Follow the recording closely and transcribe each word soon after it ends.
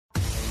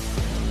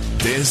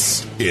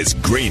This is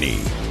Greeny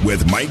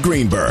with Mike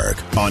Greenberg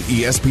on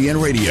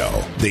ESPN Radio,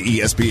 the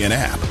ESPN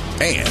app,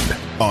 and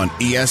on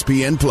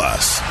ESPN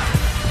Plus.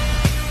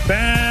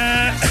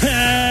 Back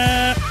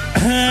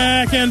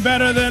and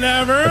better than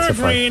ever.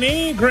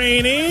 Greeny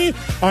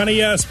on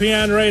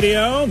ESPN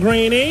Radio.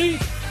 Greeny.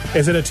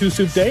 Is it a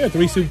 2-soup day, a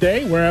 3-soup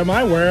day? Where am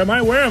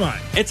I?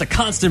 It's a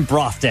constant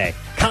broth day.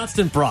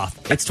 Constant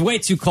broth. It's way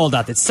too cold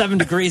out. It's 7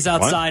 degrees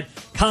outside.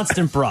 What?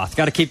 Constant broth.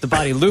 Got to keep the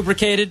body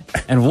lubricated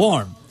and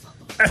warm.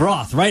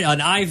 Broth, right? An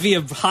IV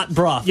of hot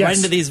broth right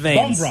into these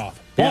veins.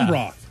 Bone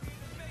broth.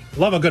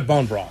 Love a good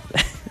bone broth.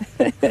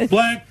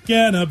 Black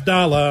and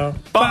Abdallah.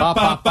 Bop,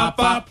 bop, bop,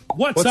 bop.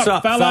 What's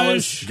up,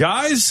 fellas?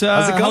 Guys,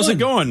 how's it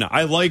going?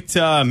 I liked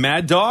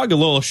Mad Dog, a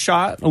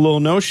little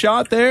no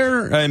shot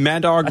there.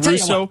 Mad Dog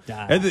Russo.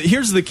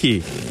 Here's the key.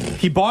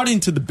 He bought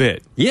into the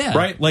bit. Yeah.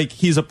 Right? Like,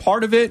 he's a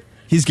part of it.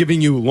 He's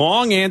giving you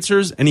long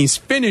answers, and he's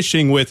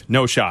finishing with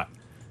no shot.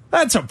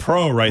 That's a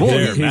pro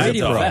there, Mad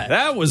Dog.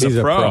 That was a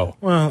pro.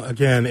 Well,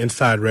 again,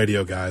 Inside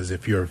Radio, guys,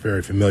 if you're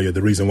very familiar,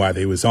 the reason why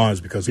he was on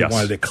is because he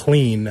wanted a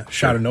clean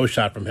shot or no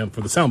shot from him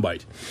for the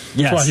soundbite.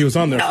 Yes. That's why he was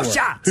on there no for.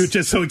 Shots.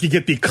 Just so he could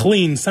get the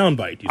clean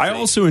soundbite. I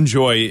also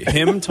enjoy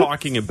him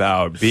talking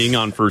about being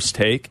on First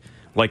Take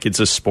like it's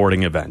a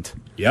sporting event.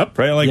 Yep.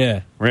 Right? Like,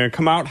 we're going to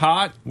come out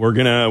hot. We're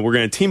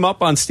gonna team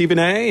up on Stephen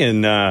A.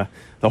 and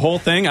the whole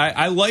thing.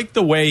 I like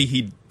the way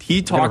he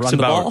talks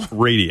about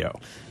radio.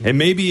 And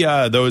maybe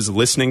those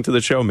listening to the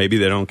show, maybe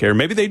they don't care.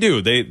 Maybe they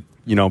do.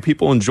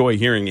 People enjoy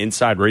hearing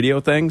inside radio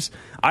things.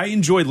 I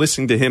enjoy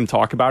listening to him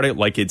talk about it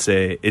like it's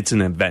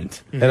an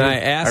event. And I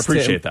asked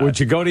him,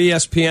 would you go to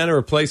ESPN to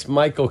replace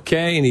Michael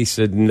Kay? And he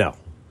said no.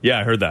 Yeah,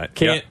 I heard that.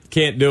 Can't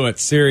do it.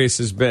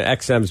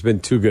 XM's been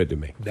too good to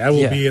me. That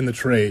will be in the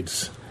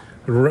trades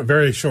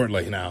very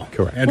shortly now.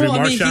 Correct. Andrew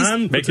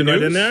Marchand making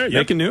news in there.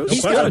 Making news.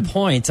 He's got a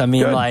point. I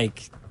mean,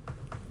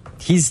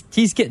 He's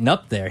getting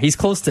up there. He's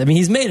close to. I mean,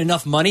 he's made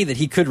enough money that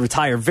he could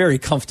retire very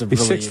comfortably.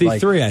 He's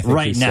 63, I think,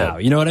 right now.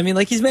 You know what I mean?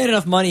 Like, he's made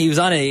enough money. He was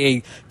on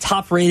a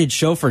top-rated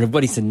show for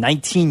what he said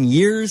 19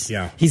 years.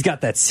 Yeah, he's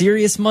got that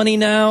serious money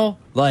now.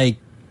 Like,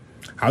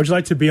 how would you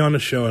like to be on a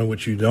show in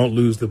which you don't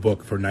lose the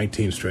book for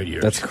 19 straight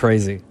years? That's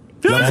crazy.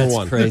 Number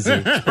one. Crazy.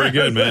 That's pretty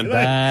good, man.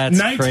 That's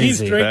 19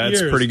 crazy. straight That's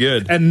years. pretty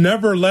good.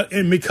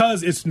 And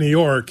because it's New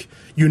York,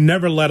 you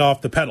never let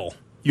off the pedal.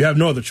 You have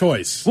no other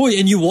choice. Well,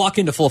 and you walk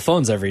into full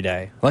phones every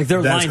day. Like,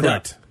 they're lined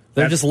correct. up.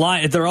 They're just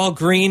lined. They're all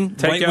green.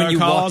 Take right when you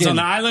calls walk in. on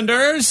the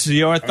Islanders.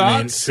 Your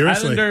thoughts?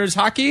 Seriously. Islanders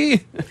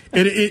hockey.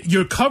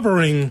 You're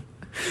covering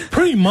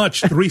pretty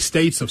much 3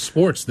 states of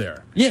sports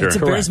there. Yeah, Sure. it's a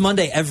Bears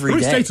Monday every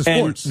 3 day. states of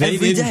sports. They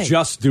Every didn't day.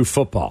 just do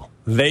football.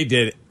 They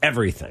did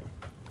everything.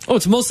 Oh,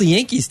 it's mostly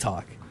Yankees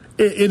talk.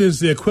 It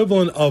is the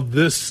equivalent of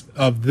this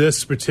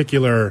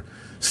particular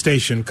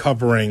station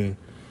covering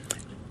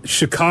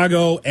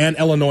Chicago and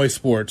Illinois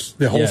sports,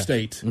 the whole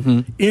state,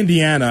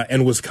 Indiana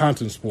and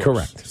Wisconsin sports.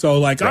 Correct. So,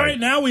 all right,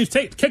 now we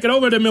kick it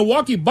over to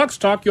Milwaukee Bucks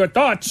talk, your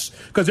thoughts,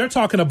 because they're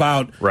talking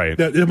about,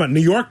 about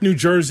New York, New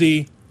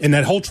Jersey, and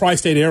that whole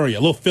tri-state area. A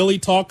little Philly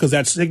talk, because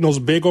that signal's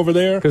big over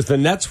there. Because the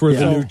Nets were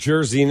the New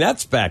Jersey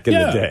Nets back in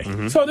the day.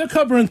 Mm-hmm. So they're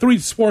covering 3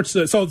 sports,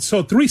 so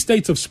 3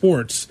 states of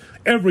sports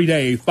every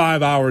day,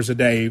 5 hours a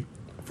day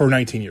for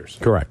 19 years.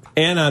 Correct.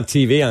 And on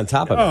TV on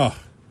top of it. Oh,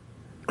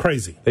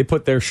 crazy. They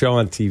put their show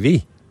on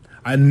TV.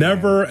 I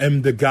never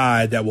am the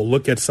guy that will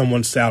look at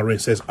someone's salary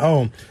and says,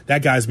 "Oh,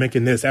 that guy's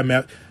making this." I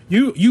mean,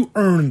 you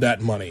earn that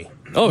money.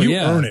 Oh, you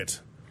yeah. earn it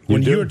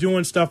when you're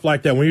doing stuff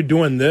like that. When you're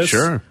doing this,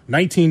 Sure.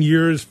 19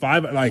 years,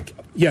 5,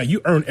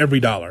 you earn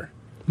every dollar.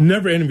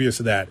 Never envious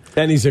of that.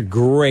 And he's a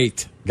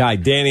great guy.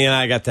 Danny and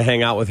I got to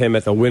hang out with him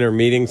at the winter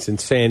meetings in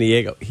San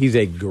Diego. He's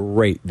a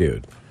great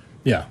dude.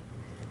 Yeah,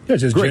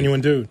 just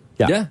genuine dude.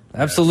 Yeah,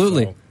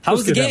 absolutely. So How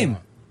was the let's get that game?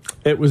 one.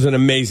 It was an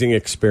amazing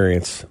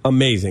experience.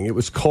 Amazing. It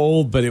was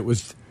cold, but it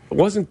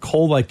wasn't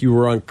cold like you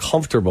were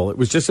uncomfortable. It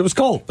was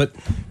cold. But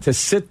to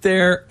sit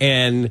there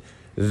and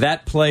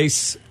that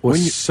place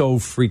was so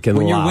freaking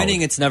When loud. you're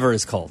winning, it's never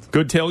as cold,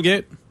 Good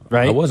tailgate.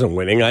 right? I wasn't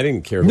winning. I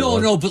didn't care.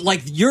 No, but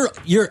like you're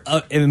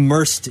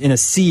immersed in a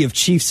sea of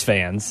Chiefs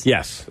fans.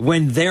 Yes.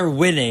 When they're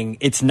winning,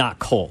 it's not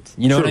cold.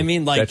 You know True. what I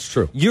mean? Like, That's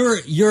true.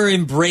 You're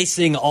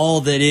embracing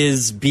all that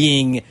is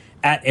being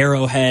at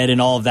Arrowhead and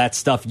all of that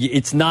stuff.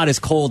 It's not as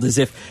cold as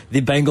if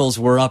the Bengals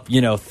were up,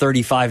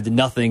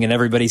 35-0 and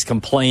everybody's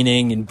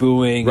complaining and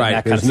booing. Right. And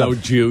that kind There's of no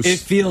stuff.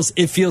 juice.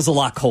 It feels a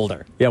lot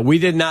colder. Yeah, we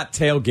did not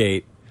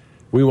tailgate.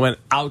 We went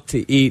out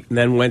to eat and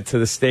then went to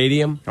the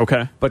stadium.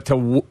 Okay. But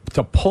to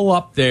pull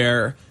up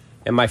there,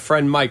 and my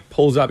friend Mike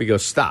pulls up, he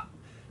goes, "Stop."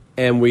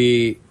 And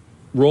we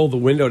roll the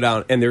window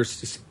down, and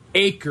there's just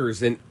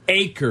acres and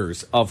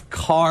acres of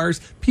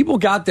cars. People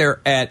got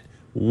there at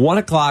 1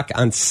 o'clock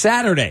on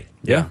Saturday.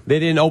 Yeah. They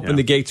didn't open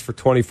the gates for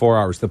 24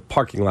 hours, the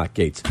parking lot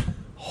gates.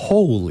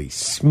 Holy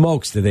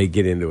smokes, did they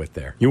get into it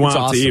there. You went It's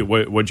out awesome. to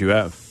eat. What'd you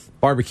have?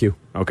 Barbecue.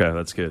 Okay,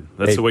 that's good.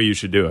 That's the way you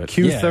should do it.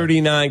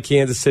 Q39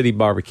 Kansas City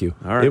barbecue.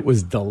 All right. It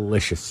was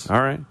delicious.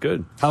 All right,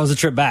 good. How was the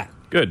trip back?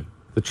 Good.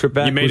 The trip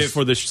back You made was it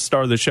for the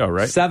start of the show,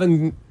 right?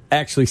 7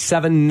 Actually,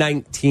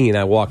 7:19,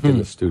 I walked in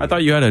the studio. I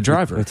thought you had a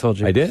driver. I told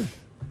you. I did.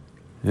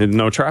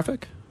 No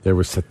traffic? There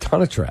was a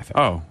ton of traffic.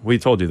 Oh, we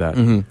told you that.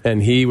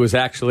 And he was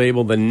actually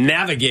able to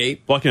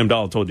navigate. Lucky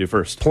Abdallah told you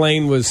first.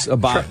 Plane was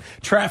about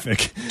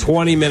Traffic.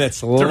 20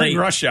 minutes late. During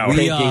rush hour.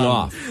 Taking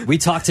off. We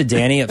talked to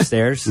Danny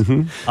upstairs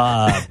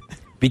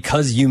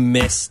because you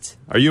missed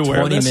Are you aware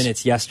of 20 this?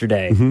 minutes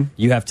yesterday.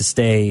 You have to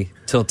stay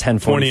till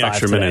 10:45 20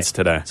 extra minutes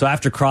today. So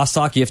after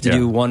crosstalk, you have to Yeah.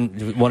 do one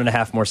and a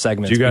half more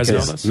segments. Do you guys know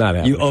because this? Not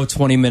happening. You owe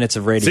 20 minutes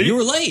of radio. See? You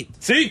were late.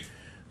 See?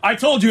 I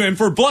told you, and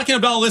for Black and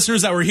Abdallah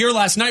listeners that were here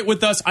last night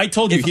with us, I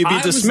told you If he'd be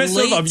I was dismissive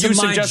late of to you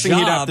my suggesting he'd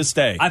have job- to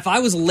stay. If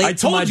I was late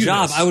to told my you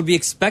job, this. I would be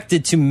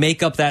expected to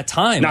make up that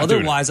time. Not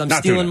doing Otherwise, it. I'm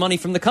Not doing stealing it. money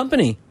from the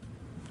company.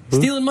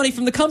 Stealing money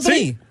from the company.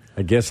 See?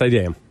 I guess I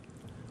am.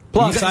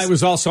 Plus, You guys- I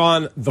was also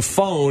on the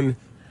phone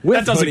with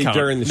That doesn't Hoodie count.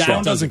 during the That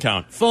show. doesn't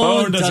count.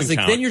 Phone doesn't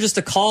count. Then you're just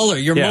a caller.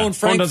 You're Yeah, Mo and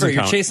phone doesn't Frankfurt.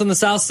 You're count. chasing the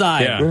South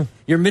Side. Yeah.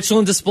 You're Mitchell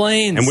and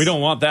Desplaines. And we don't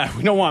want that.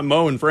 We don't want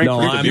Mo and Frankfurt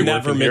No, to I'm be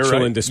never working here, Mitchell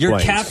right? and Displays. You're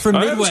Cap from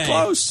That was Midway.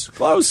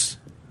 close.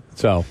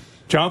 So,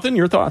 Jonathan,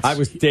 your thoughts? I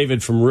was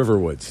David from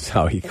Riverwoods, is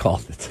how he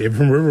called it. David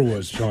from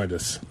Riverwoods joined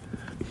us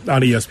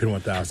on ESPN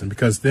 1000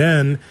 because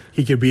then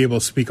he could be able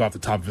to speak off the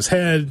top of his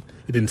head.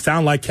 It didn't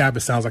sound like Cap;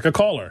 it sounds like a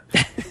caller.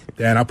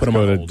 Then I put him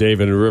Go on to hold.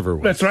 David and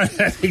Riverwoods. That's right.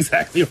 That's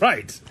exactly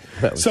right.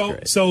 That was So,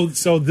 great.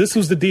 so this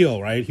was the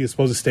deal, right? He was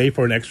supposed to stay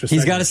for an extra.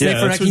 He's segment. got to stay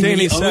for that's an what he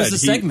Danny owes said. a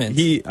segment.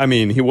 He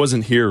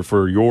wasn't here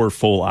for your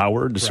full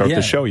hour to start Yeah.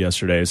 the show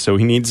yesterday, so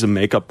he needs to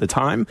make up the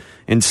time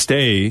and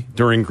stay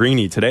during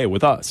Greeny today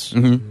with us.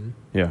 Mm-hmm.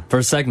 Yeah, for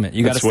a segment.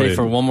 You got to That's what stay it-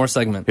 for one more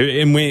segment.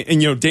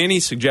 And Danny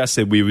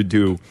suggested we would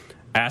do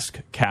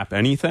Ask Cap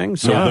Anything,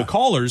 so Yeah. the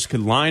callers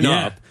could line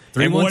Yeah. up.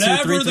 And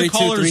whatever the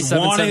callers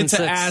wanted to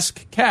 312-332-3776.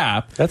 ask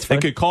Cap, That's they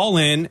fine. could call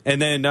in, and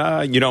then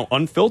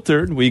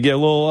unfiltered, we get a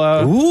little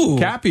Ooh,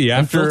 Cappy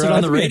after unfiltered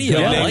on the radio.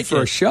 Good I name like for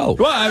it. a show.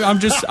 Well, I'm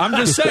just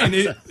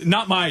saying,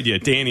 not my idea,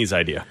 Danny's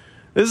idea.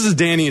 This is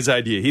Danny's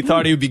idea. He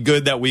thought it would be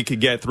good that we could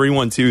get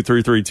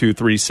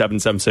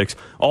 312-332-3776.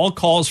 All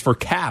calls for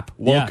Cap,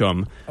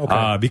 welcome,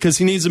 because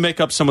he needs to make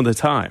up some of the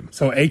time.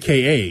 So,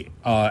 AKA,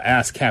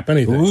 ask Cap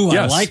anything. Ooh,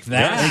 Yes. I like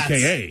that.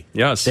 AKA.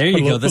 Yes. There you Put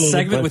a go. little- The put a little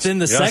segment bit- within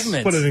the Yes.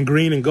 segment. Put it in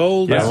green and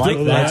gold. Yeah. Let's I like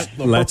do that.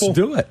 Let's purple.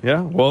 do it.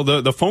 Yeah, well,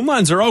 the phone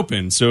lines are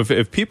open, so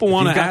if people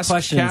want you've to got ask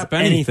questions, Cap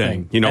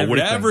anything, anything,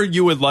 whatever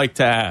you would like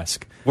to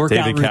ask,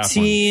 Workout David Kaplan.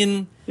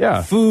 routine,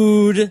 Yeah.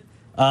 food,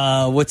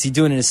 what's he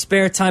doing in his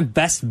spare time,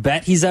 best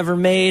bet he's ever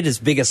made, his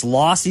biggest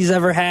loss he's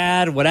ever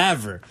had,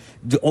 whatever.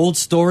 The old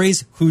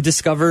stories, who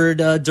discovered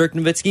Dirk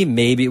Nowitzki,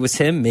 maybe it was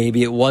him,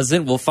 maybe it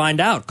wasn't. We'll find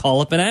out.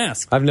 Call up and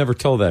ask. I've never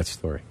told that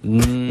story.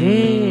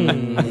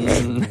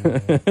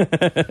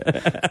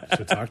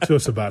 So talk to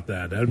us about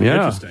that. That'd be Yeah,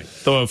 interesting.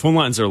 the phone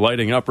lines are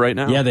lighting up right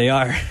now. Yeah, they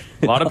are.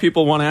 A lot of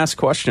people want to ask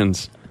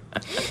questions.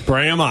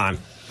 Bring him on.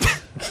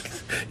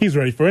 He's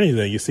ready for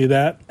anything. You see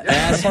that?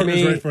 Ask He's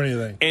me ready for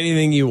anything.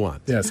 anything you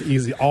want. Yes,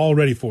 he's all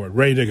ready for it,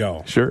 ready to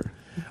go. Sure.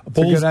 It's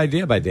a good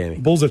idea by Danny.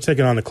 Bulls are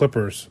taking on the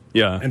Clippers.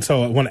 Yeah. And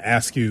so I want to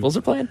ask you. Bulls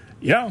are playing?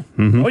 Yeah.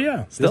 Mm-hmm. Oh,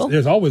 yeah. Still?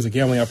 There's always a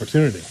gambling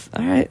opportunity.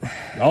 All right.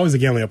 Always a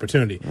gambling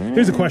opportunity.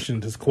 Here's a question.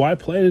 Does Kawhi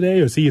play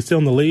today, or is he still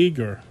in the league?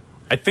 Or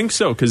I think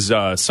so, because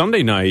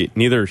Sunday night,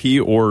 neither he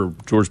or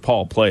George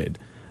Paul played.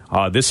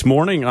 This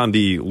morning on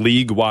the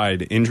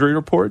league-wide injury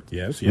report,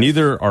 Yes.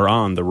 neither are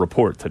on the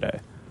report today.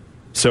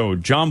 So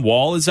John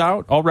Wall is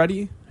out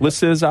already,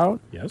 listed as out,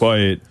 Yes.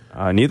 but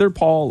neither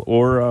Paul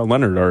or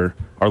Leonard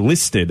are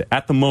listed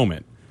at the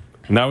moment.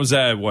 And that was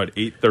at,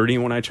 8:30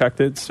 when I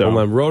checked it? So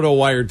Well,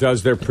 RotoWire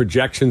does their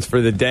projections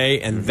for the day,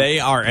 and they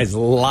are as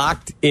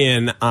locked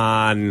in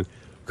on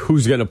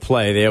who's going to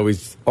play. They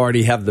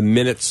already have the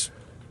minutes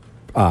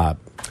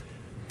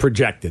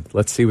projected.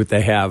 Let's see what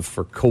they have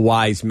for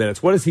Kawhi's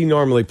minutes. What does he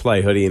normally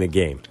play, Hoodie, in a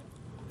game?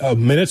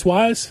 minutes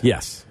wise,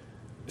 Yes.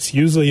 it's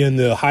usually in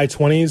the high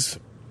 20s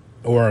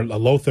or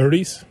low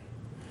 30s,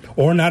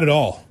 or not at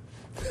all.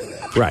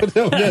 Right.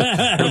 they're like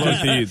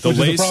the Which is the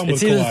latest. problem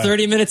It's with either Kawhi.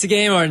 30 minutes a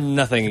game or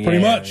nothing a Pretty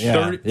game. much.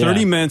 Yeah.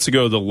 30 minutes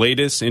ago, the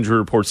latest injury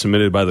report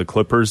submitted by the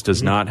Clippers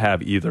does not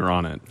have either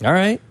on it. All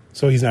right.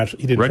 So he's not.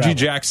 He didn't. Reggie travel.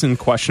 Jackson,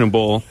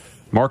 questionable.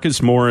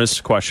 Marcus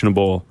Morris,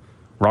 questionable.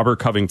 Robert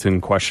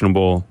Covington,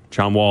 questionable.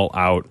 John Wall,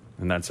 out.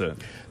 And that's it.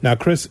 Now,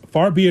 Chris,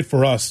 far be it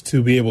for us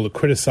to be able to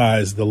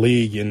criticize the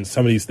league in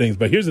some of these things,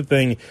 but here's the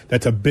thing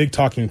that's a big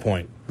talking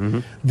point.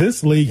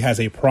 This league has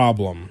a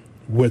problem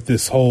with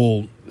this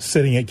whole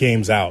sitting at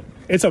games out.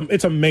 It's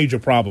a major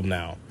problem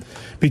now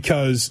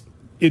because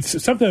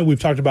it's something that we've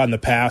talked about in the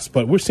past,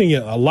 but we're seeing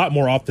it a lot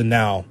more often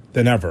now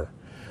than ever.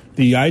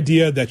 The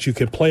idea that you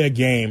could play a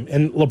game,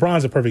 and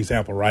LeBron's a perfect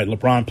example, right?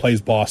 LeBron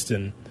plays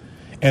Boston,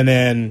 and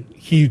then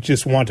he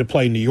just wanted to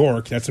play New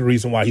York. That's the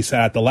reason why he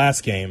sat out the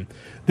last game.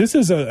 This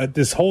is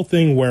this whole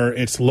thing where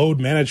it's load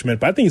management,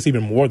 but I think it's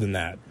even more than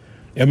that.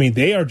 I mean,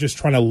 they are just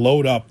trying to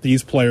load up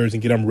these players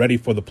and get them ready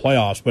for the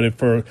playoffs. But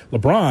for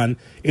LeBron,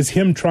 it's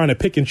him trying to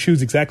pick and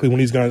choose exactly when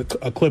he's going to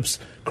eclipse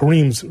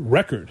Kareem's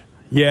record.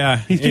 Yeah,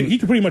 He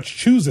could pretty much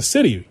choose a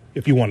city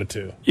if he wanted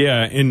to.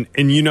 Yeah, and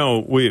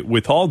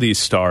with all these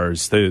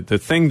stars, the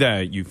thing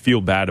that you feel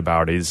bad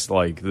about is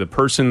like the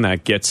person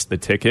that gets the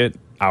ticket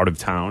out of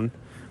town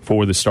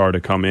for the star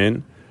to come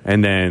in,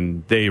 and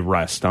then they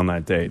rest on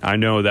that date. I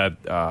know that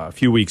a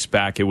few weeks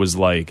back it was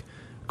like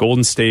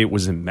Golden State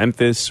was in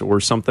Memphis or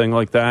something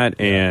like that,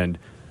 and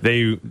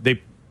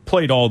they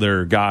played all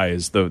their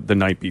guys the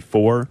night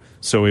before,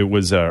 so it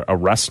was a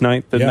rest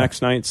night the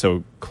next night.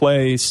 So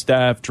Clay,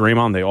 Steph,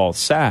 Draymond, they all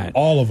sat.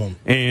 All of them.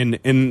 And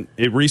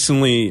it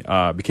recently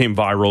became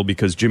viral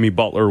because Jimmy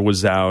Butler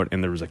was out,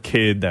 and there was a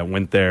kid that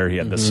went there. He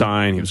had the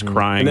sign. He was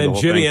crying. And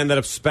then Jimmy ended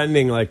up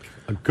spending like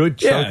a good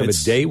chunk of a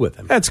day with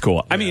him. That's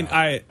cool.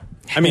 Yeah.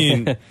 I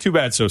mean, too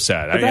bad, so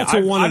sad. But that's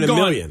a one in a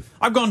million.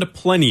 I've gone to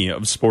plenty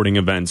of sporting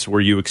events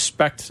where you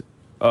expect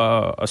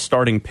a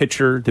starting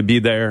pitcher to be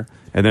there,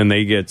 and then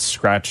they get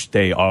scratched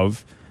day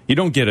of. You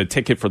don't get a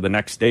ticket for the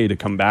next day to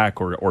come back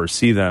or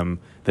see them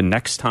the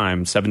next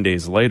time 7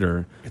 days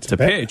later to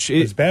pitch.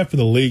 It's bad for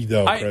the league,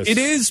 though, Chris. It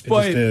is,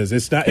 but it just is.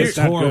 It's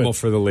not horrible good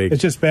for the league.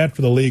 It's just bad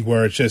for the league,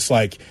 where it's just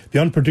like the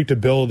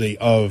unpredictability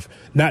of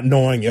not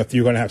knowing if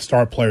you're going to have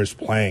star players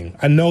playing.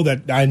 I know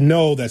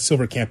that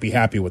Silver can't be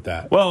happy with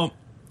that. Well,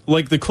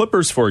 like the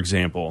Clippers, for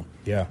example.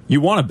 Yeah,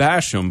 you want to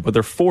bash them, but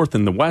they're fourth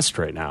in the West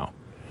right now.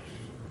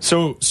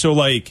 So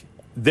like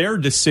their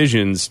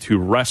decisions to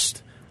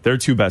rest their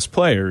two best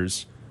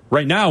players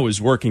right now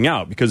is working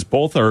out because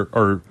both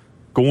are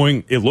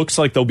going. It looks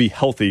like they'll be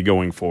healthy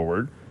going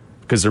forward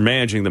because they're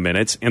managing the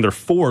minutes, and they're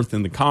fourth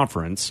in the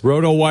conference.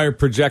 RotoWire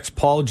projects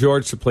Paul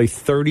George to play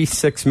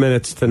 36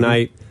 minutes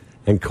tonight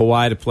and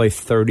Kawhi to play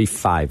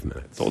 35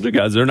 minutes. Told you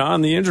guys they're not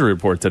on the injury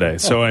report today.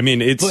 So, I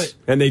mean,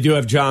 and they do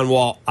have John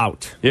Wall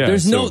out. Yeah,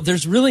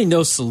 there's really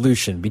no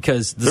solution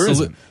because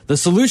the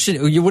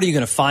solution, what are you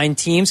going to find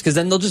teams? Because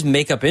then they'll just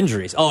make up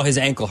injuries. Oh, his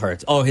ankle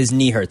hurts. Oh, his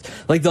knee hurts.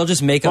 Like, they'll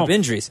just make up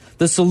injuries.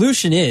 The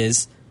solution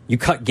is you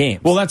cut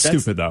games. Well, that's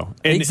stupid, though.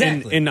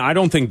 Exactly. And I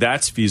don't think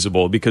that's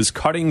feasible because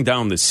cutting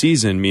down the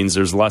season means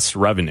there's less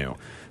revenue.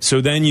 So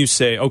then you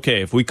say,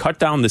 okay, if we cut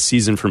down the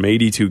season from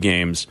 82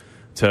 games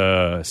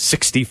to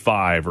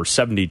 65 or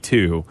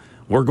 72,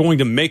 we're going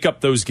to make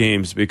up those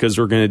games because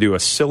we're going to do a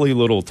silly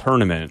little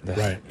tournament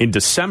in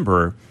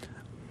December.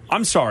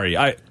 I'm sorry.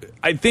 I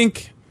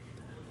think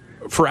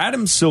for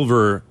Adam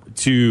Silver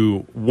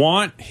to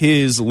want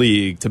his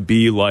league to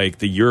be like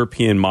the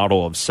European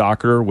model of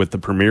soccer with the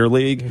Premier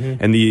League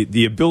and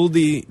the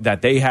ability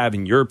that they have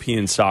in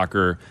European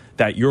soccer,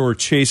 that you're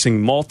chasing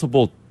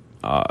multiple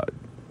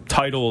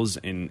titles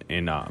in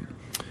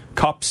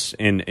cups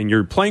and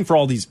you're playing for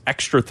all these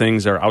extra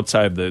things that are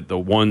outside of the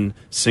one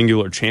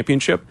singular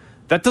championship.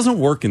 That doesn't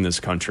work in this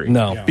country.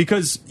 No. Yeah.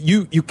 Because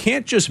you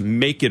can't just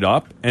make it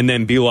up and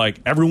then be like,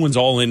 everyone's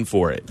all in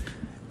for it.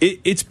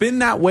 It's been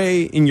that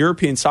way in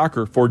European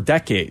soccer for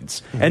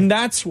decades. And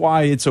that's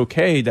why it's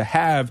okay to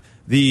have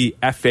the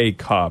FA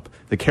Cup,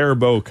 the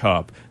Carabao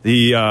Cup,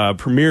 the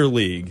Premier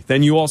League.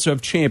 Then you also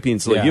have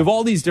Champions League. Yeah. You have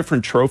all these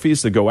different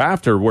trophies to go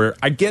after, where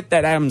I get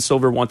that Adam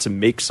Silver wants to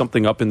make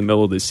something up in the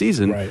middle of the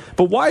season. Right.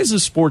 But why is a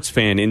sports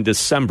fan in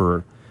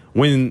December,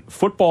 when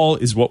football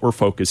is what we're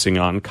focusing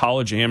on,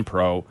 college and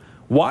pro,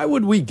 why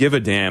would we give a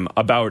damn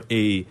about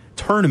a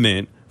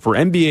tournament for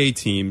NBA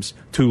teams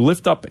to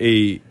lift up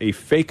a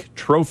fake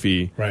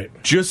trophy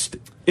just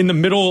in the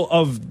middle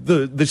of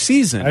the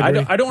season? I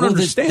don't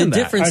understand that.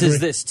 The difference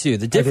is this, too.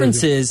 The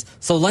difference is,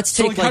 so let's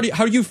take...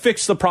 how do you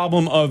fix the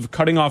problem of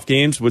cutting off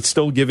games with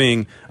still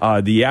giving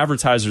the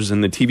advertisers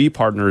and the TV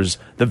partners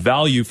the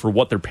value for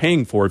what they're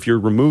paying for if you're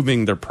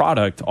removing their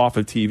product off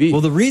of TV?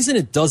 Well, the reason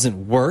it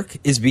doesn't work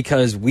is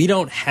because we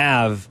don't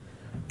have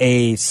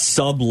a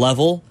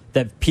sub-level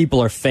that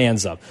people are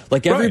fans of.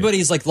 Like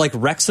everybody's like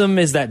Wrexham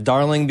is that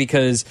darling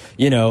because,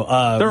 you know,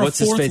 they're a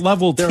fourth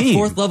level team. They're a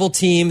fourth level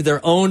team.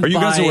 They're owned by... Are you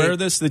guys aware of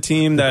this? The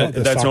team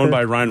that's owned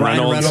by Ryan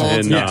Reynolds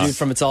and dude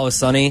from It's Always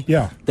Sunny.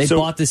 Yeah. They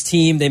bought this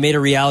team. They made a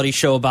reality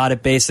show about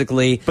it,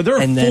 basically. But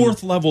they're a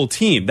fourth level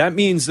team. That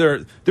means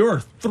there are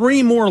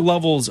three more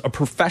levels of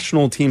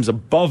professional teams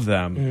above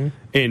them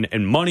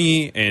in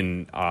money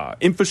and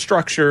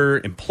infrastructure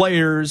and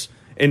players.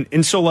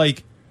 And so,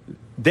 like,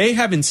 they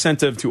have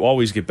incentive to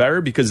always get better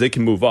because they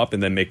can move up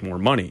and then make more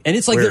money. And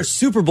it's like their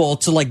Super Bowl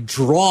to like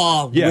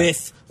draw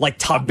with like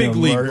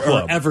Tottenham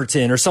or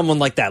Everton or someone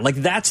like that. Like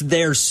that's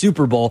their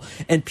Super Bowl.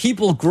 And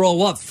people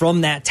grow up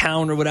from that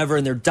town or whatever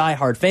and they're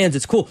diehard fans.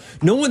 It's cool.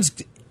 No one's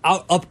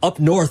up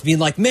north being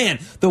like, man,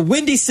 the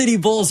Windy City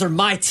Bulls are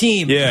my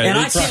team. Yeah, and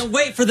I can't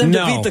wait for them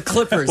to beat the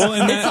Clippers. Well,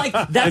 it's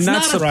like, that's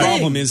not the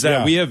problem is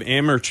that we have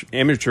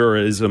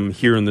amateurism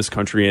here in this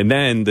country. And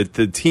then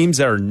the teams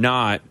that are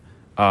not...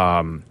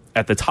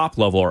 at the top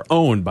level are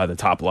owned by the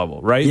top level,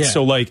 right? Yeah.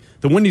 So, like,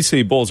 the Windy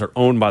City Bulls are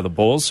owned by the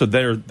Bulls, so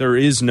there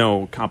is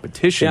no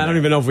competition. Yeah, I don't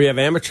even know if we have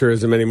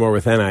amateurism anymore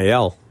with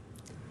NIL.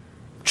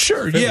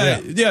 Sure,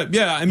 yeah.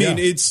 I mean,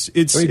 it's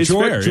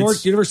fair.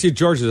 University of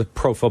Georgia is a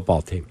pro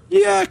football team.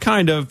 Yeah,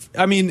 kind of.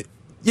 I mean,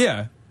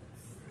 yeah.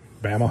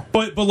 Bama.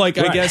 But like,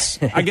 I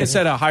guess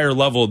at a higher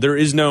level, there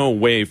is no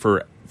way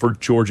for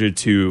Georgia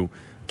to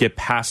get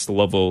past the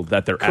level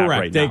that they're at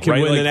right they now. can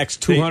right? win the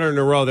next 200 in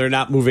a row. They're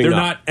not moving They're up.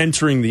 not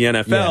entering the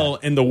NFL,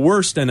 and the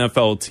worst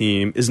NFL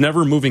team is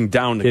never moving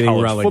down to Getting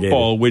college relegated.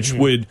 football, which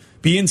would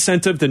be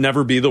incentive to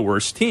never be the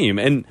worst team.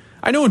 And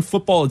I know in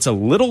football it's a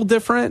little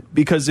different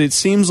because it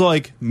seems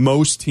like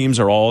most teams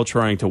are all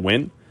trying to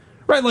win.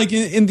 Right? Like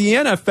in the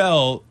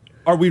NFL,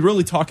 are we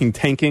really talking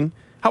tanking?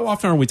 How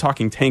often are we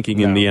talking tanking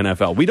in the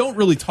NFL? We don't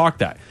really talk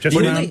that.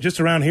 Just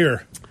around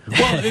here.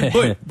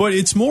 Well, but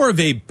it's more of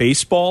a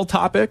baseball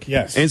topic.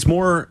 Yes. And it's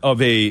more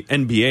of a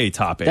NBA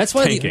topic. That's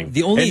why tanking.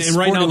 the only and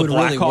right sport now the that would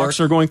really Blackhawks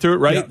work- are going through it,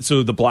 right? Yep.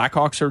 So the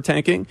Blackhawks are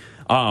tanking.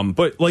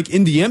 But like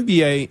in the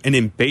NBA and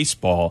in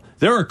baseball,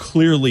 there are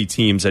clearly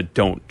teams that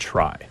don't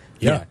try.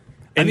 Yeah.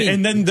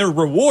 And then they're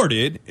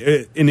rewarded.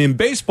 And in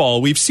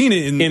baseball, we've seen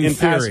it in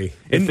theory, past,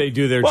 if they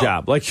do their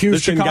job. Like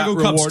Houston the Chicago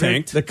got Cubs rewarded,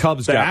 tanked. the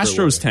Cubs the got Astros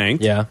rewarded.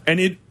 tanked. Yeah. And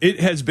it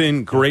has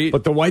been great.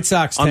 But the White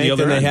Sox On the tanked,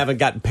 other and they end. haven't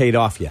gotten paid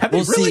off yet. have they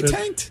We'll really see.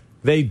 tanked?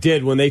 They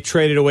did when they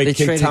traded away They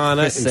traded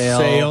Quintana and Chris Sale.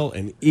 Sale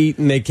and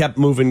Eaton. They kept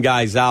moving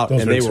guys out,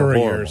 Those and they were Ventura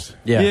horrible. years.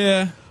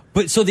 Yeah.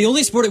 But so the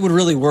only sport that would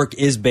really work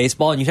is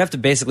baseball, and you'd have to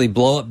basically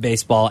blow up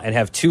baseball and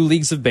have two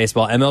leagues of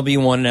baseball,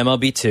 MLB 1 and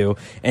MLB 2,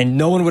 and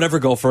no one would ever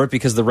go for it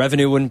because the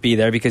revenue wouldn't be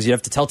there because you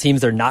have to tell teams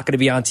they're not going to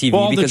be on TV.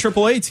 Well, the because,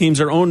 AAA teams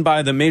are owned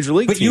by the major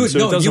league but you teams,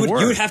 would, so it doesn't work.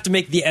 you would have to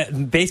make the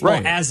baseball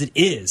Right. as it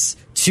is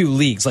two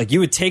leagues. Like you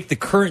would take the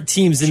current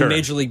teams in Sure.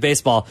 Major League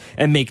Baseball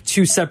and make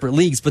two separate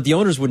leagues, but the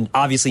owners would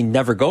obviously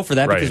never go for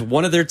that Right. because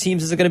one of their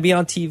teams isn't going to be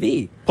on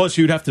TV. Plus,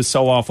 you'd have to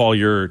sell off all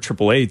your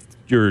AAA.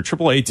 Your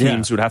AAA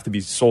teams Yeah. would have to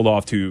be sold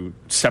off to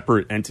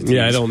separate entities.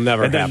 Yeah, it'll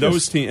never and then happen.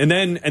 those teams, and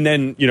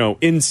then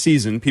in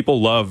season, people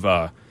love.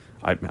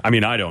 I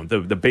mean, I don't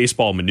the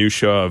baseball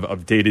minutia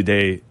of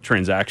day-to-day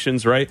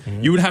transactions, right?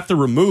 Mm-hmm. You would have to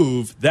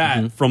remove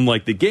that from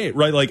like the gate,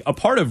 right? Like a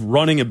part of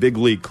running a big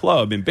league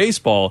club in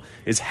baseball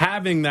is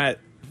having that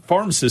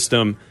farm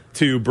system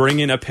to bring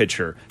in a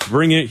pitcher,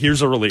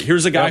 here's a relief,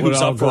 here's a guy That would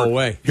who's all up go for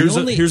away.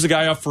 here's a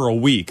guy up for a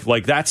week,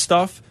 like that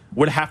stuff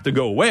would have to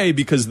go away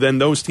because then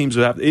those teams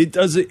would have it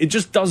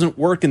just doesn't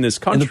work in this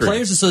country. And the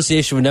Players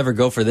Association would never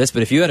go for this,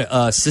 but if you had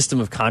a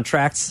system of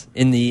contracts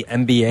in the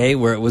NBA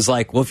where it was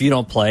like, well, if you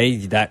don't play,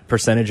 that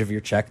percentage of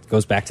your check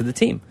goes back to the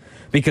team.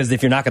 Because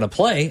if you're not going to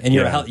play and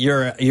you're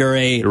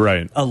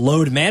right. a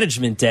load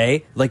management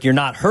day, like you're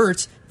not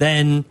hurt,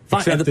 then fine.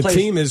 Except And the players-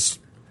 team is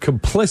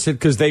complicit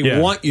because they Yeah.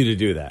 want you to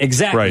do that.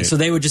 Exactly. Right. So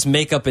they would just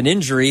make up an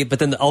injury, but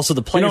then also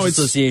the Players it's-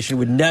 Association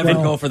would never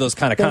go for those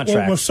kind of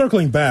contracts. Well,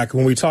 circling back,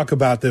 when we talk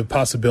about the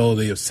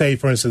possibility of, say,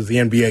 for instance, the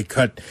NBA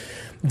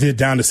did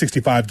down to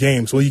 65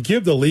 games. Well, you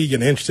give the league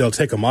an inch, they'll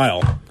take a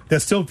mile. They'll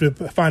still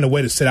find a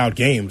way to sit out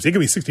games. It could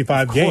be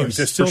 65 games.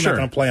 They're still for not sure.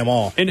 going to play them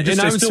all. And They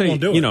I would still say,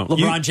 won't do it.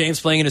 LeBron James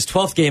playing in his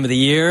 12th game of the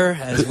year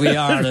as we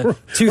are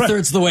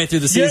two-thirds of the way through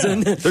the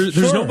season. There's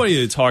Sure. nobody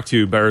to talk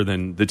to better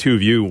than the two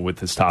of you with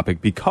this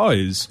topic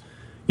because,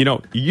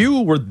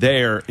 you were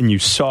there and you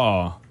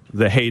saw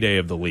the heyday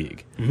of the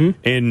league. Mm-hmm.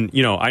 And,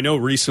 I know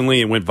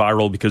recently it went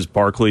viral because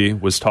Barkley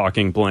was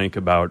talking blank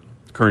about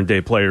current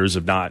day players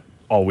of not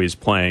always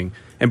playing.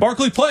 And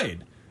Barkley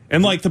played.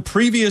 And like the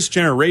previous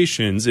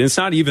generations, and it's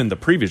not even the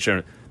previous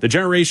generation, the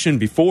generation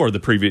before the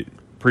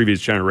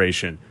previous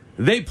generation,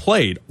 they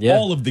played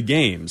all of the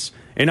games.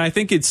 And I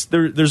think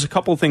there's a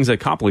couple of things that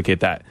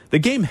complicate that. The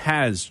game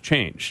has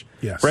changed.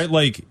 Yes. Right?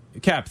 Like,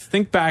 Cap,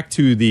 think back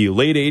to the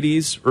late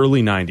 80s,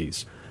 early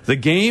 90s. The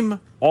game,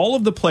 all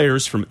of the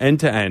players from end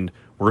to end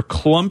were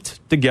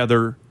clumped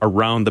together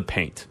around the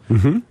paint.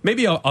 Mm-hmm.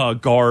 Maybe a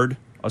guard,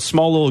 a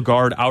small little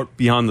guard out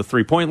beyond the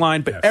three-point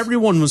line, but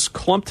everyone was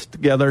clumped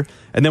together.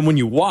 And then when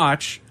you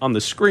watch on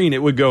the screen,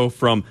 it would go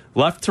from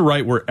left to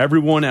right where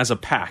everyone as a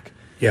pack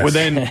would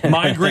then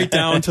migrate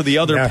down to the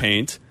other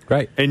paint.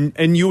 Right.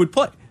 And you would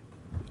play.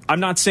 I'm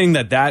not saying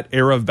that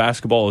era of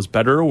basketball is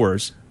better or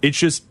worse. It's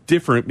just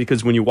different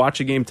because when you watch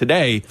a game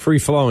today,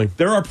 Free-flowing.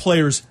 there are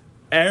players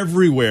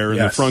everywhere in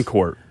the front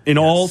court, in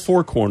all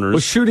four corners. Well,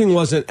 shooting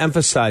wasn't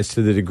emphasized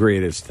to the degree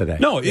it is today.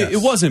 No,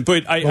 it wasn't.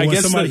 But I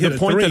guess the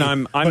point that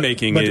I'm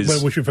making is...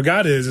 But what you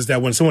forgot is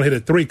that when someone hit a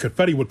three,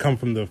 confetti would come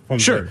from the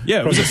Sure,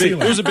 it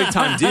was a big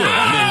time deal.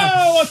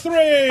 Oh, a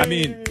three! I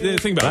mean, the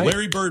thing about it,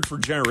 Larry Bird for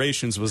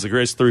generations was the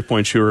greatest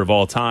three-point shooter of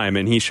all time,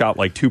 and he shot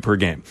like 2 per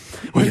game,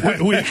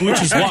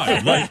 which is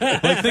wild. Like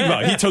think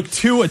about it. He took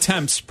 2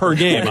 attempts per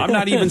game. I'm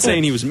not even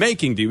saying he was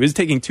making 2. He was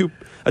taking 2.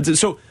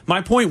 So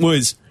my point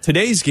was,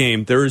 today's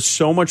game, there is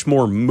so much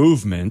more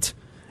movement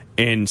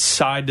and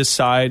side to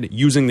side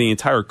using the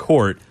entire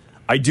court.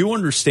 I do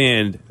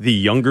understand the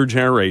younger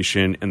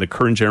generation and the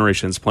current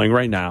generation that's playing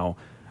right now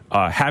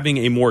having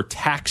a more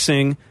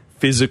taxing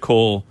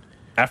physical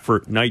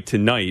effort night to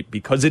night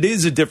because it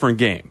is a different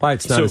game. Why?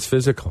 It's not as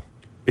physical.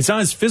 It's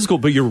not as physical,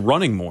 but you're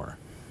running more.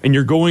 And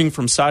you're going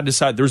from side to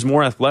side. There's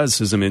more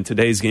athleticism in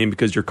today's game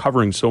because you're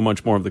covering so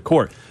much more of the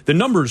court. The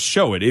numbers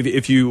show it.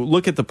 If you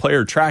look at the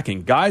player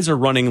tracking, guys are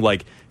running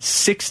like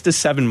 6 to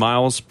 7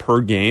 miles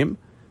per game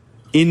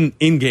in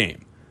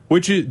game,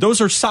 those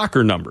are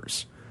soccer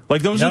numbers.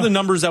 Like those are the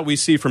numbers that we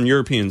see from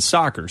European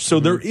soccer. So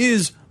there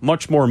is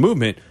much more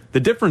movement. The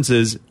difference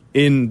is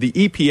in the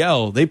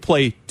EPL, they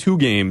play 2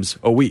 games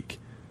a week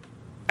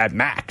at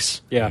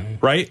max. Yeah.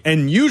 Right?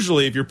 And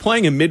usually if you're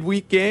playing a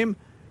midweek game,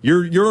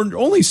 you're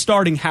only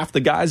starting half the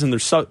guys and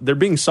they're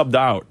being subbed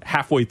out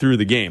halfway through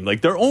the game.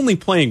 Like they're only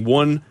playing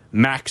 1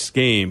 max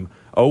game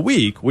a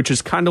week, which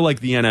is kind of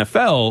like the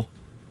NFL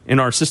in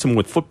our system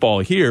with football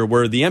here,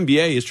 where the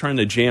NBA is trying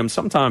to jam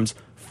sometimes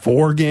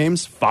 4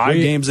 games, 5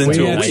 games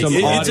into a week.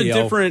 It's a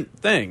different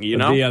thing, you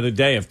know? The other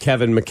day of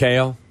Kevin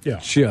McHale. Yeah.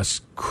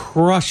 Just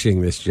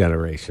crushing this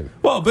generation.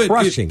 Well, but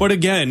crushing. But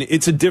again,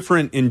 it's a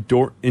different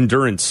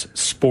endurance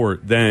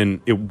sport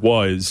than it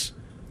was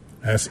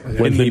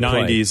in the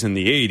 90s and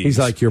the 80s. He's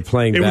like, you're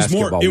playing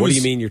basketball. What do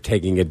you mean you're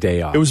taking a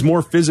day off? It was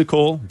more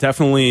physical,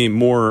 definitely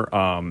more,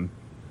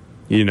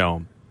 you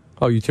know.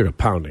 Oh, you took a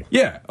pounding.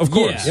 Yeah, of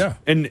course. Yeah.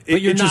 And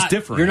it's just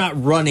different. You're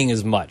not running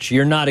as much.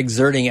 You're not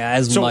exerting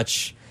as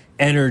much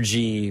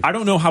energy. I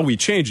don't know how we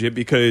change it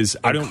because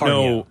I don't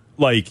know.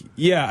 Like,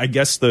 yeah, I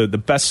guess the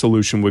best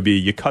solution would be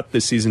you cut the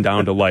season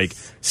down to like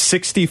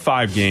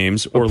 65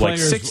 games or like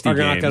 60 are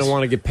games. not going to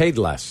want to get paid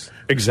less.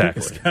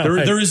 Exactly.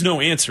 There is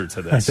no answer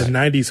to this. Like the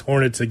 90s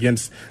Hornets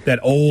against that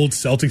old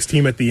Celtics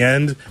team at the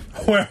end.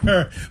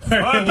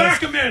 I'm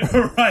back him in.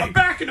 Right. I'm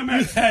backing him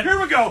in. Here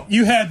we go.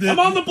 I'm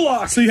on the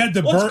block. So you had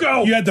the Let's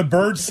go. You had the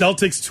Bird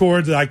Celtics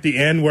towards like the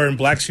end wearing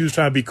black shoes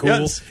trying to be cool.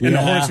 Yes. And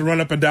the Hornets would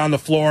run up and down the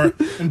floor.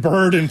 And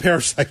Bird and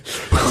Parrish like,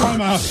 time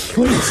out,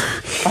 please.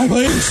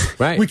 Please.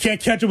 Right. We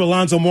can't catch him.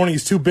 Alonzo Mourning.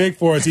 He's too big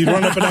for us. He'd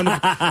run up and down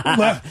the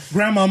left.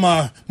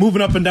 Grandmama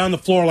moving up and down the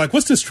floor like,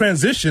 what's this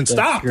transition?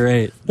 Stop.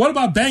 Great. What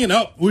about banging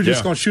up? We're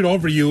just going to shoot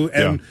over you.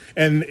 And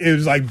it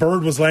was like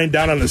Bird was laying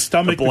down on his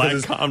stomach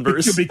because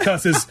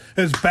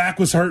his back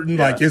was hurting.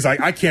 Like, he's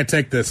like, I can't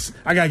take this.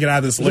 I got to get out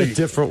of this league. It's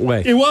a different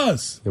way. It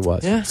was.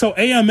 Yeah. So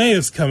AMA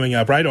is coming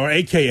up, right? Or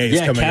AKA is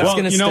coming Cap's up.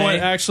 gonna You know what? stay.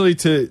 Actually,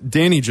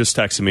 Danny just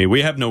texted me.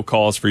 We have no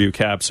calls for you,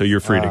 Cap, so you're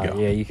free to go.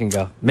 Yeah, you can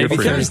go. Maybe free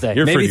to go. Thursday.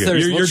 You're free Maybe to go.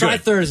 Thursday. You're We'll try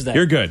good. Thursday.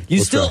 You're good. You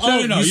still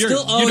owe. No, you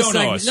still owe you a don't owe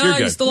segment. us. No, You're you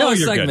good. still No, owe a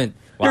you're good. segment.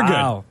 You're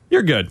Wow. good.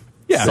 You're good.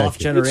 Yeah. Soft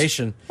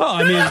generation. Well,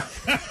 I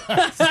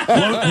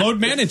mean, load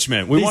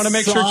management. We want to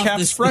make sure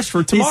Cap's fresh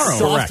for tomorrow. These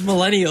soft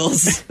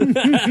millennials.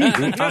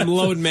 I'm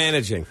load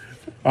managing.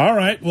 All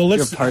right. Well,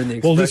 let's Pardon the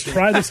let's expression.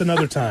 try this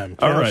another time.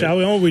 All right. Shall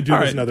we? Or we do All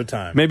this right. another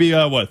time? Maybe,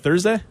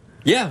 Thursday?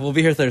 Yeah, we'll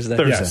be here Thursday.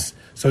 Yes.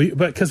 So,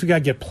 but because we got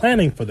to get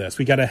planning for this,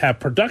 we got to have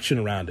production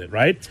around it,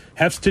 right?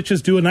 Have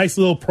Stitches do a nice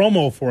little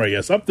promo for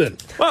you, something.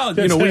 Well,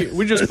 you know,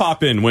 we just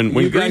pop in when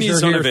You guys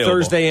Greeny's are here unavailable.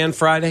 Thursday and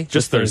Friday?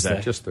 Just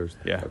Thursday. Just Thursday.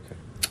 Yeah. Okay.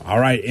 All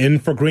right, in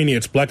for Greeny,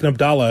 it's Black and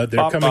Abdallah. They're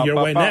Pop, coming pop, your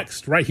pop, way pop.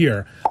 next, right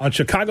here on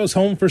Chicago's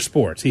Home for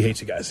Sports. He hates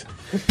you guys.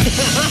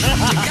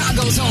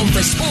 Chicago's home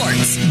for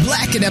sports.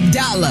 Black and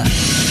Abdallah.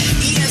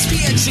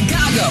 ESPN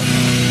Chicago.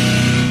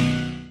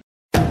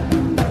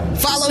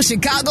 Follow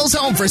Chicago's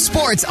home for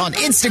sports on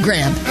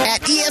Instagram at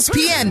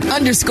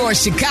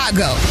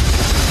ESPN_Chicago.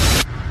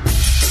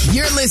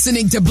 You're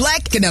listening to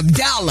Black and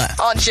Abdallah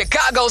on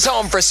Chicago's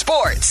home for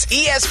sports.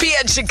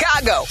 ESPN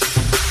Chicago.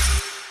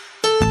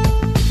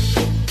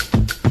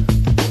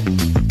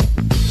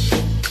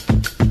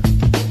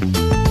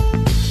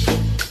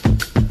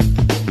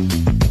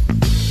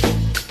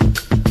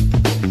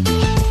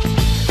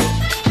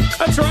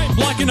 That's right.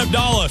 Black and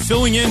Abdallah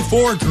filling in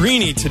for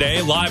Greeny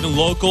today, live and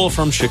local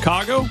from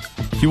Chicago.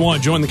 If you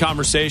want to join the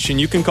conversation,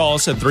 you can call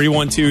us at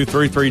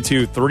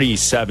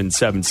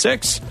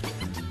 312-332-3776.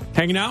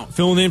 Hanging out,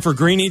 filling in for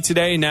Greeny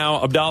today.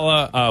 Now,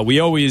 Abdallah, we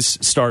always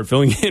start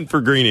filling in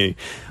for Greeny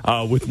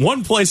with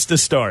one place to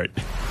start.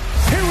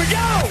 Here we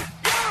go!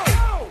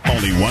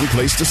 Only one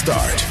place to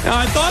start. Now,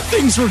 I thought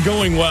things were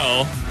going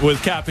well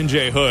with Cap and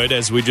Jay Hood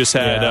as we just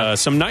had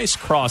some nice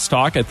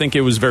crosstalk. I think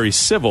it was very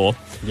civil.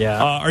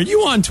 Yeah. Are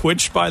you on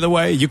Twitch, by the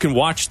way? You can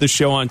watch the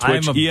show on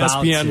Twitch, I'm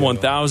about ESPN to.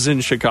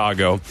 1000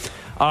 Chicago.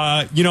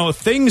 You know,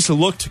 things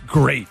looked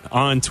great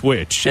on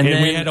Twitch, and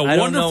then we had a I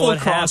don't know wonderful what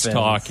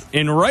crosstalk. happened.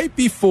 And right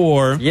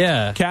before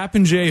Yeah. Cap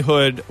and Jay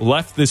Hood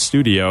left the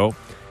studio,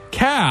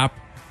 Cap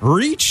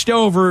reached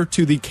over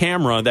to the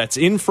camera that's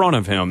in front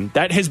of him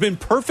that has been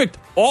perfect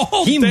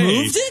all He day.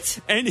 moved it?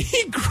 And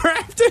he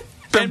grabbed it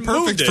and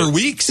moved it. for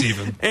weeks,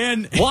 even.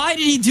 And Why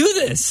did he do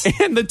this?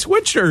 and the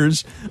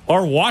Twitchers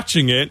are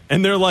watching it,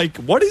 and they're like,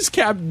 what is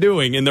Cap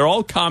doing? And they're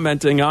all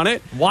commenting on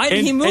it. Why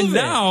did he move And it?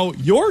 now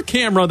your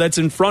camera that's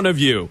in front of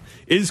you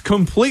is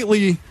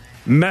completely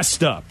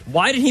messed up.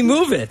 Why did he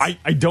move it? I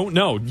don't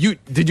know.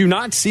 Did you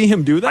not see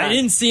him do that? I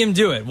didn't see him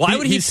do it. Why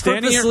would he he's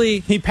standing here, purposely...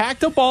 he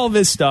packed up all of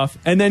his stuff,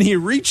 and then he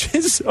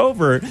reaches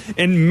over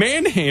and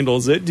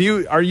manhandles it.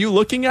 Are you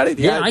looking at it?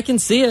 Yeah, I can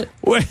see it.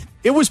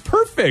 It was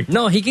perfect.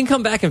 No, he can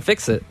come back and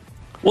fix it.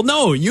 Well,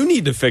 no, you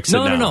need to fix it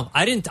now. No.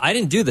 I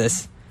didn't do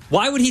this.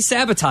 Why would he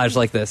sabotage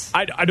like this?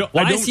 I don't.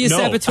 Why I don't is he a know.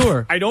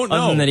 saboteur? I don't know.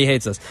 Other than that he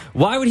hates us.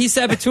 Why would he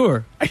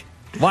saboteur?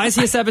 Why is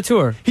he a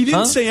saboteur? He didn't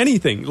Huh? say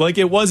anything. Like,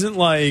 it wasn't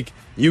like,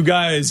 you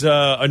guys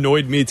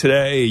annoyed me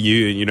today.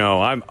 You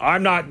know,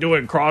 I'm not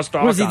doing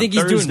crosstalk. What, does he on think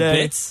he's Thursday.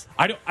 doing bits?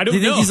 I don't Do you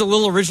know. think he's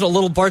a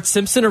little Bart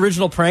Simpson,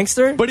 original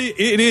prankster? But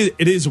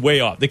it is way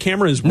off. The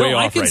camera is way no,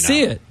 off I can right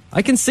see now. it.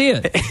 I can see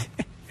it.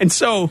 And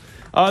so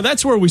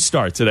That's where we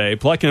start today.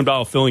 Bleck and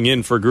Abdallah filling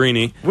in for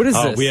Greeny. What is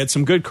this? We had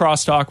some good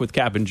crosstalk with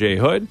Captain Jay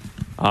Hood.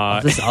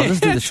 I'll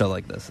just do the show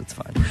like this. It's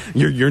fine.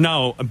 You're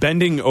now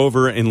bending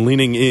over and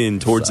leaning in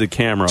towards the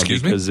camera.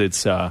 Excuse because me?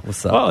 it's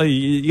What's up? well,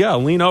 you gotta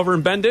lean over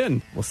and bend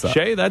in. What's up?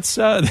 Shay? That's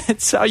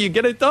how you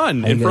get it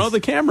done in front of the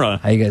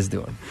camera. How you guys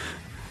doing?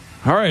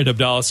 All right,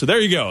 Abdallah. So there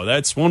you go.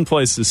 That's one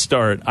place to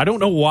start. I don't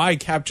know why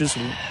Cap just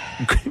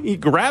he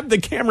grabbed the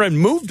camera and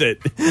moved it.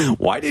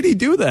 Why did he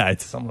do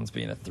that? Someone's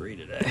being a 3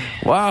 today.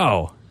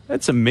 Wow,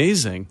 that's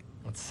amazing.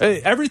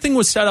 Everything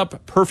was set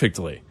up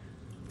perfectly.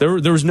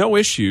 There was no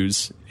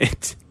issues,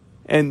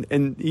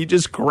 and he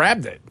just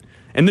grabbed it.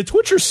 And the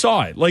Twitchers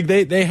saw it. Like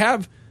they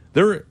have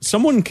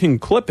someone can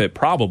clip it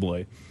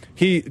probably.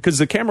 Because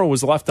the camera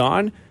was left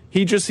on.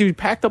 He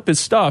packed up his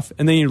stuff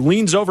and then he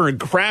leans over and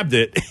grabbed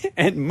it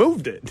and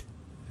moved it.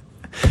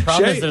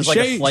 Problem is there's like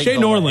a flight Shay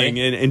delay.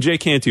 Norling and Jay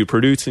Cantu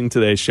producing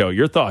today's show.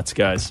 Your thoughts,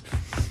 guys?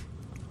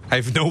 I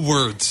have no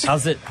words.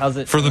 How's it?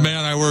 For the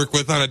man I work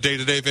with on a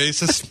day-to-day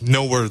basis,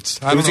 no words.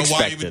 I don't know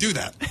why he would do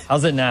that.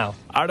 How's it now?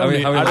 I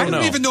don't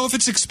know. Even know if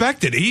it's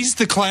expected. He's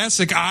the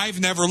classic I've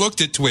never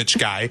looked at Twitch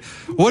guy.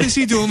 What is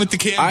he doing with the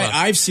camera?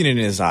 I've seen it in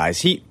his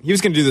eyes. He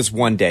was going to do this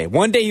one day.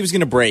 One day he was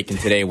going to break, and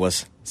today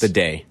was the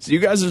day. So you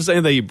guys are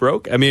saying that he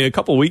broke? I mean, a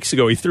couple weeks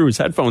ago he threw his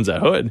headphones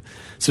at Hood.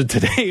 So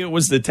today it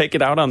was to take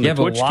it out on the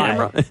Twitch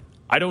camera?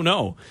 I don't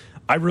know.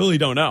 I really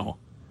don't know.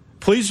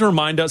 Please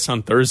remind us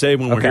on Thursday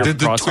when we're here. Did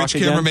the Crosstalk Twitch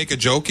again. camera make a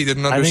joke he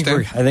didn't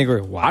understand? I think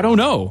we're. Wow. I don't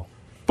know,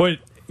 but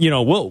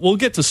we'll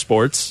get to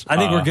sports. I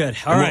think we're good.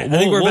 All right, I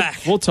think we're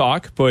back. We'll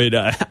talk, but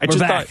I just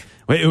back.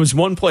 thought it was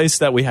one place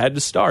that we had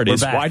to start.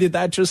 Why did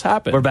that just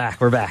happen? We're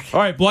back. All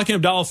right, Bleck and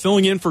Abdallah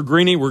filling in for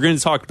Greeny. We're going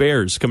to talk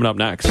Bears coming up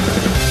next.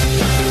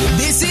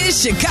 This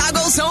is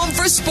Chicago's home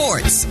for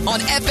sports on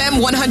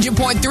FM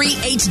 100.3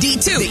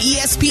 HD2, the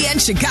ESPN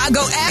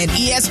Chicago app, and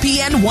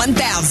ESPN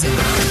 1000.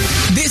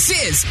 This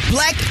is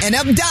Bleck and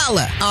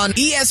Abdallah on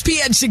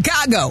ESPN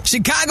Chicago,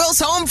 Chicago's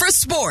home for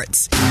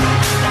sports.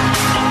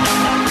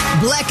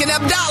 Bleck and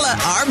Abdallah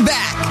are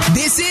back.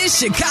 This is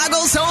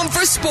Chicago's home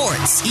for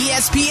sports,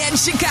 ESPN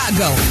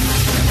Chicago.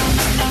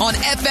 On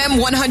FM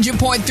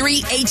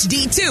 100.3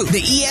 HD2,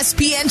 the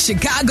ESPN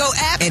Chicago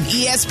app, and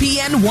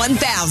ESPN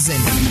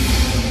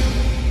 1000.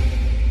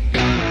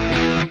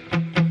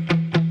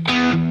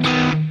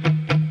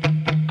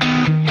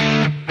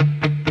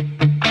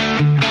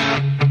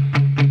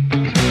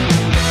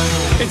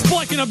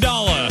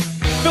 Abdallah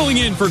filling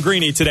in for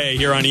Greeny today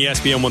here on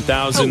ESPN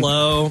 1000.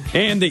 Hello.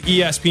 And the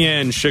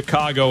ESPN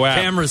Chicago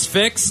app. Camera's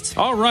fixed.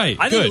 All right.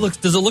 I think it looks.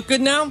 Does it look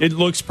good now? It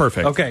looks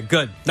perfect. Okay,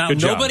 good. Now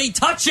good nobody job.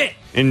 touch it.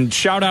 And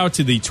shout out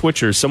to the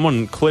Twitchers.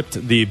 Someone clipped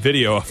the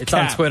video of It's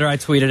Cap on Twitter. I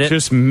tweeted it.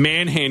 just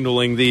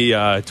manhandling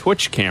the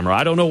Twitch camera.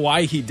 I don't know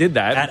why he did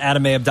that. At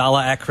Adam A.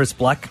 Abdallah, at Chris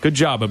Bleck. Good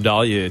job,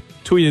 Abdallah. You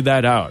tweeted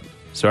that out.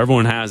 So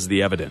everyone has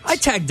the evidence. I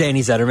tagged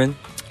Danny Zetterman.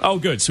 Oh,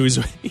 good. So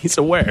he's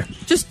aware.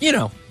 Just,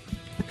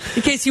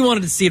 in case he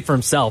wanted to see it for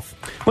himself.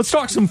 Let's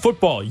talk some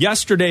football.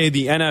 Yesterday,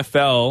 the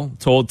NFL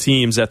told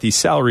teams that the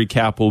salary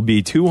cap will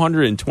be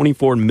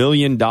 $224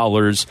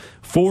 million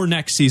for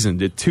next season,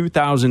 the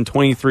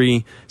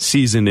 2023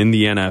 season in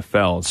the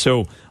NFL.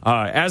 So,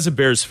 as a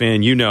Bears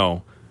fan, you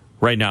know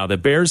right now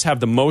that Bears have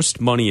the most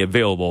money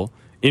available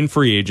in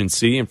free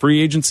agency, and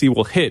free agency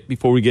will hit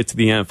before we get to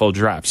the NFL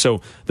draft.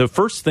 So the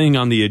first thing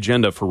on the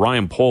agenda for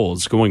Ryan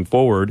Poles going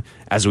forward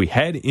as we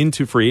head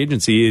into free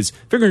agency is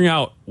figuring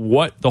out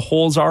what the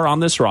holes are on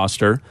this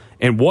roster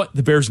and what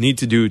the Bears need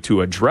to do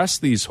to address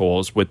these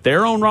holes with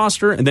their own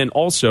roster and then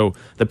also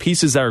the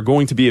pieces that are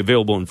going to be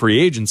available in free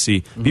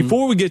agency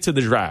before we get to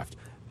the draft.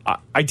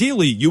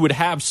 Ideally, you would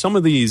have some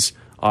of these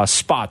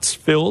spots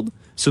filled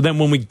so then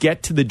when we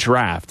get to the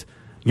draft,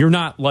 you're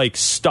not like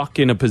stuck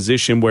in a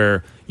position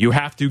where you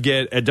have to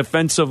get a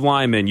defensive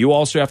lineman. You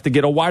also have to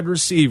get a wide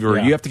receiver.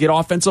 Yeah. You have to get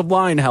offensive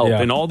line help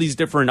and all these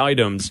different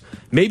items.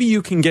 Maybe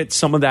you can get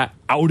some of that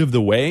out of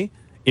the way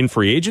in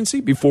free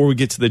agency before we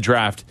get to the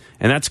draft.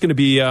 And that's going to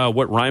be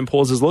what Ryan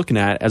Poles is looking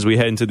at as we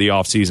head into the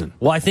offseason.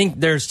 Well, I think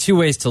there's two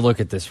ways to look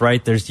at this,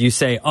 right? You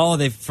say,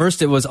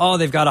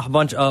 they've got a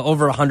bunch,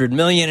 over $100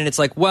 million. And it's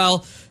like,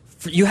 well,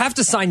 you have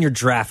to sign your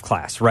draft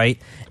class, right?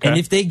 Okay. And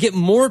if they get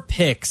more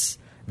picks,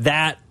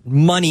 that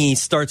money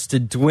starts to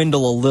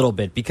dwindle a little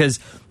bit because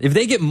if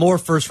they get more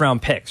first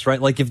round picks,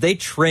 right? Like if they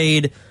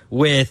trade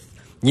with,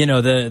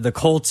 the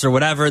Colts or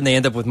whatever and they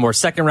end up with more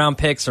second round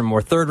picks or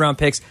more third round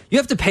picks, you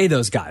have to pay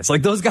those guys.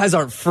 Like those guys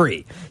aren't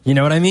free. You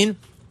know what I mean?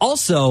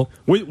 Also,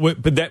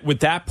 with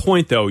that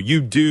point though,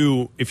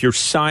 if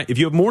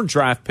you have more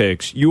draft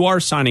picks, you are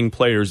signing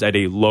players at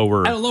a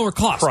lower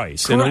cost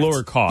price Correct. and a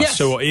lower cost. Yes.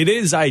 So it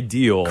is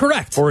ideal,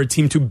 correct, for a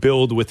team to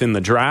build within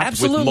the draft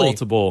Absolutely. with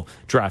multiple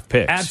draft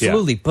picks.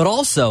 Absolutely, but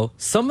also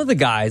some of the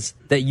guys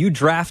that you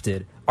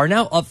drafted are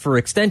now up for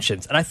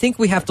extensions, and I think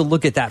we have to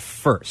look at that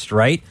first,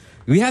 right?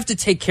 You have to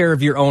take care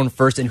of your own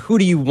first, and who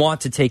do you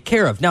want to take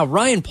care of? Now,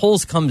 Ryan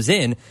Poles comes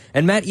in,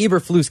 and Matt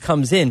Eberflus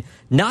comes in,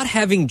 not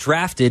having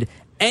drafted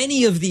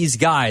any of these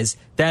guys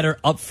that are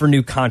up for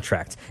new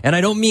contracts. And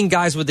I don't mean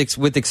guys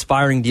with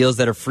expiring deals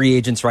that are free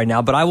agents right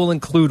now, but I will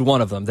include one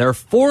of them. There are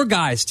 4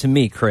 guys to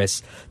me,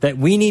 Chris, that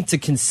we need to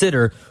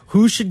consider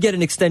who should get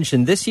an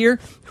extension this year,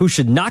 who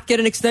should not get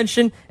an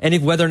extension,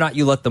 and whether or not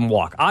you let them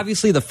walk.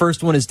 Obviously, the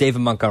first one is David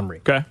Montgomery.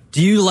 Okay.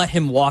 Do you let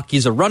him walk?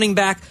 He's a running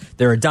back.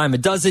 They're a dime a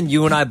dozen.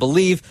 You and I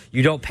believe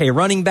you don't pay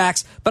running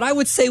backs. But I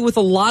would say with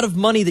a lot of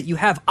money that you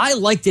have, I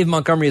like David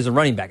Montgomery as a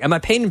running back. Am I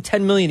paying him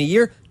 $10 million a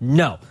year?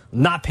 No,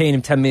 I'm not paying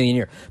him $10 million a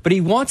year. But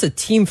he wants a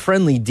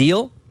team-friendly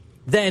deal,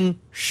 then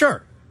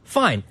sure,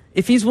 fine.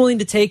 If he's willing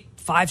to take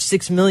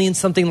 $5-6 million,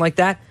 something like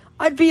that,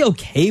 I'd be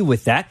okay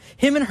with that.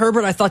 Him and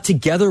Herbert, I thought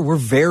together were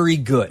very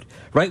good,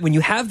 right? When you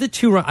have the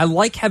two, I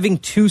like having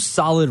 2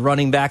 solid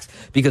running backs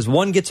because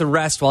one gets a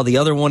rest while the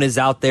other one is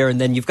out there,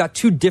 and then you've got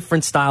 2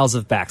 different styles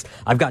of backs.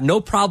 I've got no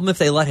problem if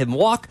they let him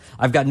walk.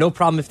 I've got no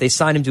problem if they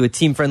sign him to a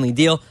team-friendly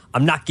deal.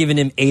 I'm not giving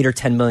him $8 or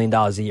 $10 million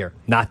a year.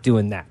 Not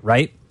doing that,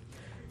 right?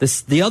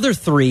 The other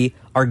 3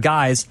 are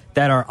guys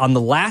that are on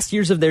the last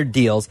years of their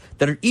deals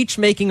that are each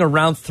making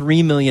around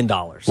 $3 million.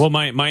 Well,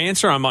 my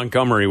answer on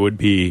Montgomery would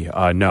be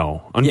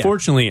no.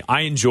 Unfortunately,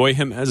 I enjoy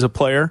him as a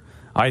player.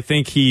 I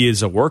think he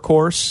is a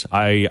workhorse.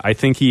 I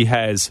think he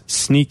has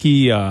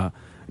sneaky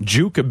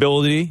juke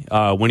ability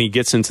when he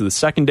gets into the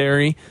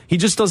secondary. He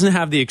just doesn't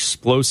have the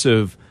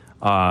explosive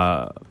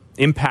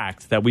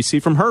impact that we see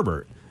from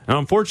Herbert. And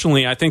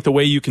unfortunately, I think the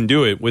way you can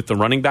do it with the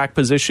running back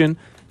position,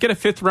 get a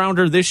 5th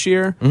rounder this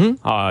year.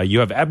 Mm-hmm. You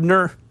have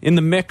Ebner in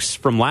the mix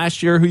from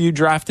last year who you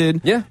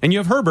drafted. Yeah. And you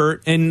have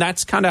Herbert, and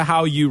that's kind of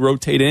how you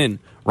rotate in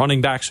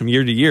running backs from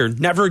year to year.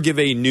 Never give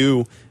a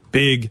new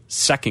big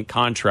second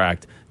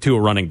contract to a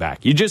running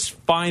back. You just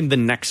find the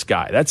next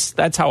guy.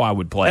 That's how I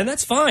would play. And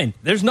that's fine.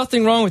 There's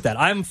nothing wrong with that.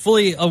 I'm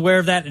fully aware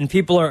of that, and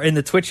people are in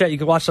the Twitch chat. You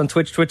can watch it on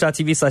Twitch,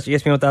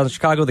 twitch.tv/ESPN1000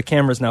 Chicago. The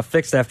camera is now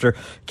fixed after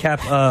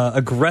Cap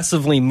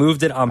aggressively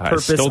moved it on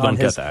purpose on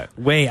his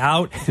way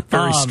out.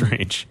 Very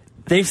strange.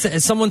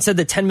 Someone said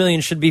that $10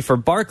 million should be for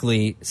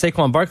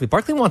Saquon Barkley.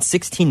 Barkley wants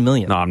 $16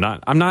 million. No,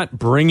 I'm not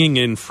bringing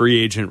in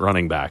free agent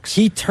running backs.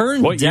 He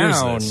turned what down.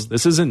 Year is this?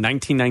 This isn't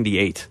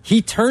 1998.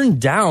 He turned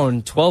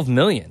down $12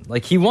 million.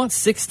 Like he wants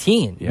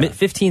 16,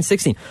 15,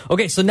 16.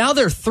 Okay, so now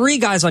there are 3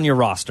 guys on your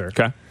roster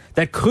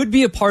that could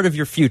be a part of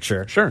your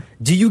future. Sure.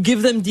 Do you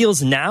give them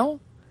deals now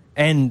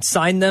and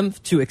sign them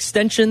to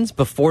extensions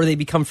before they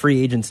become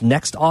free agents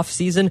next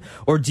offseason?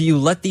 Or do you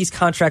let these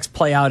contracts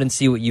play out and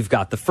see what you've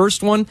got? The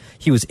first one,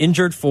 he was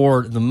injured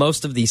for the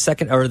most of the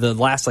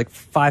last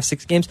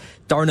 5-6 games.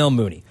 Darnell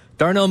Mooney.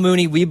 Darnell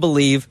Mooney, we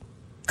believe,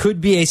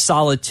 could be a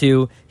solid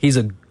 2. He's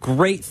a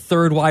great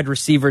 3rd wide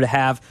receiver to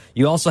have.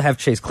 You also have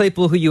Chase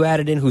Claypool, who you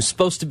added in, who's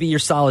supposed to be your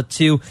solid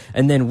 2.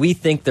 And then we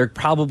think they're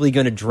probably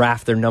going to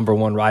draft their number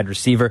 1 wide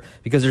receiver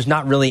because there's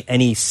not really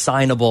any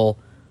signable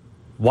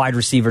wide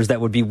receivers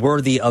that would be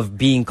worthy of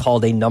being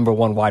called a number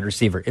 1 wide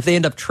receiver. If they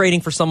end up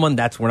trading for someone,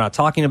 we're not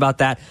talking about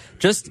that.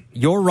 Just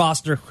your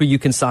roster, who you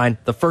can sign.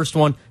 The first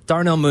one,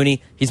 Darnell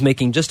Mooney. He's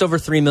making just over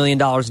 $3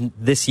 million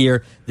this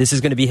year. This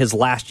is going to be his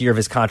last year of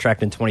his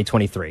contract in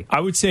 2023. I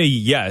would say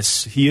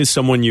yes, he is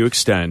someone you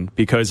extend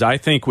because I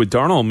think with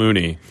Darnell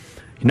Mooney,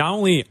 not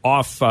only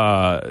off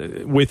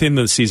within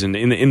the season,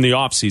 in the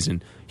off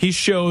season, he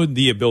showed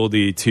the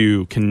ability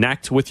to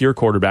connect with your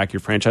quarterback, your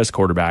franchise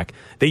quarterback.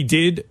 They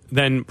did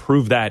then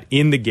prove that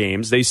in the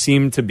games. They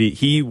seemed to be,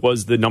 he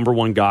was the number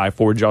 1 guy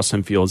for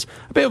Justin Fields,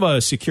 a bit of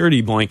a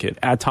security blanket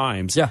at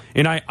times. Yeah.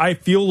 And I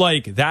feel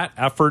like that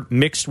effort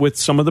mixed with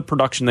some of the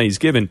production that he's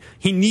given,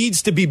 he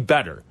needs to be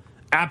better.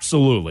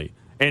 Absolutely.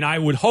 And I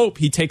would hope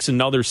he takes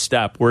another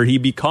step where he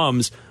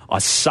becomes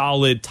a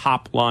solid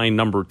top line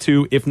number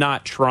 2, if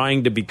not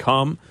trying to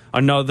become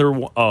another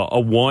a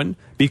 1,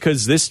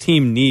 because this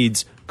team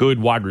needs good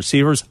wide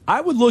receivers.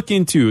 I would look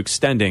into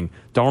extending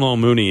Darnell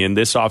Mooney in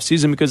this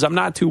offseason because I'm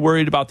not too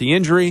worried about the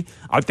injury.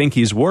 I think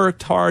he's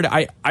worked hard.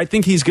 I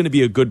think he's going to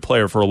be a good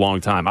player for a long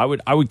time.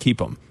 I would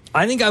keep him.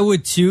 I think I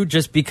would too,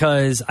 just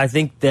because I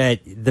think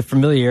that the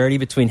familiarity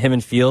between him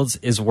and Fields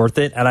is worth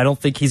it, and I don't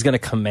think he's going to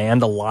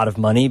command a lot of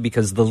money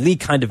because the league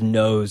kind of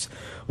knows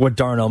what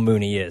Darnell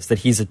Mooney is, that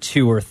he's a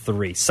 2 or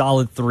 3,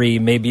 solid 3,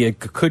 maybe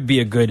could be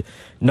a good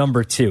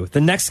number 2.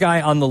 The next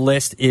guy on the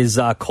list is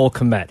Cole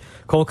Kmet.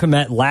 Cole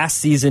Kmet last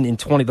season in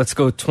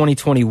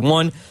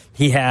 2021,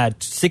 he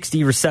had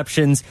 60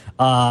 receptions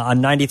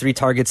on 93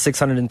 targets,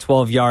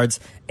 612 yards,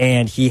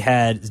 and he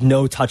had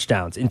no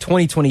touchdowns. In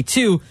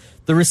 2022,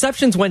 the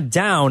receptions went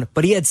down,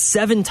 but he had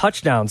 7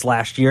 touchdowns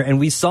last year, and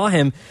we saw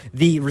him.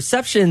 The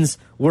receptions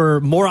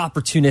were more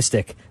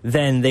opportunistic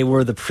than they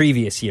were the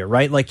previous year,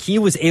 right? Like he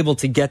was able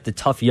to get the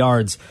tough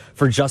yards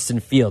for Justin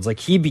Fields. Like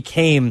he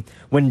became,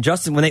 when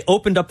they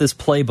opened up this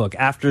playbook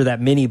after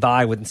that mini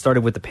bye and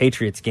started with the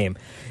Patriots game,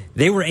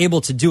 they were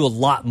able to do a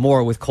lot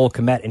more with Cole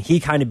Kmet, and he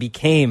kind of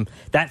became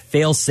that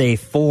fail-safe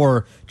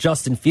for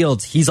Justin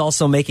Fields. He's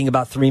also making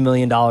about $3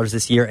 million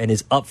this year and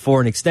is up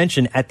for an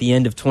extension at the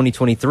end of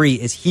 2023.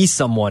 Is he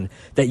someone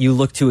that you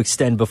look to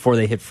extend before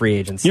they hit free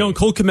agency? You know,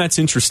 Cole Kmet's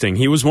interesting.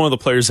 He was one of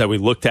the players that we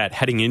looked at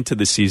heading into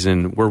the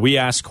season where we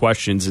asked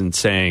questions and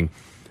saying,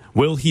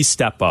 will he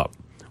step up?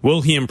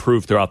 Will he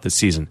improve throughout the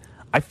season?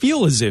 I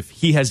feel as if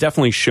he has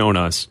definitely shown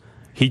us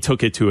he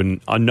took it to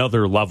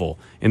another level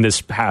in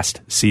this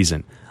past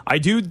season. I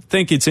do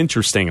think it's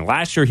interesting.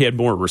 Last year he had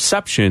more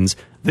receptions.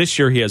 This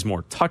year he has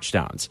more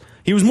touchdowns.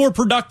 He was more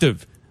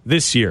productive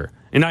this year.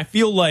 And I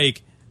feel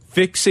like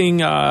fixing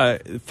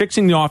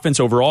the offense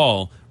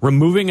overall,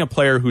 removing a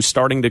player who's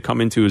starting to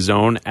come into his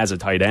zone as a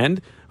tight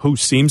end, who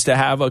seems to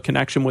have a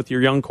connection with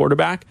your young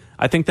quarterback,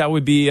 I think that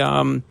would be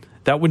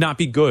that would not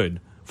be good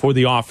for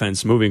the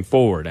offense moving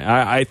forward.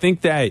 I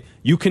think that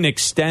you can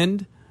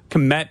extend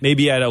Kmet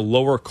maybe at a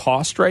lower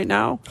cost right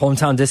now.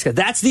 Hometown discount.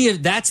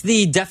 That's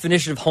the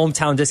definition of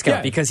hometown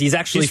discount, because he's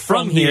actually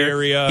from here. The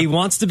area. He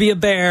wants to be a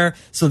Bear,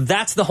 so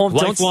that's the home.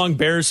 Lifelong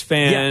Bears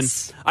fan.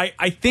 Yes.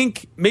 I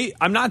think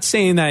I'm not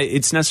saying that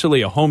it's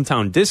necessarily a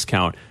hometown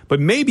discount, but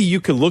maybe you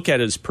could look at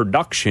his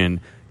production,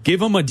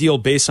 give him a deal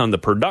based on the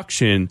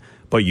production,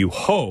 but you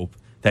hope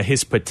that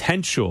his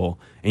potential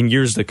in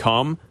years to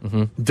come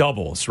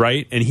doubles,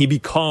 right? And he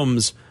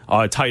becomes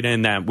a tight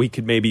end that we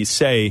could maybe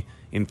say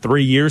in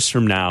 3 years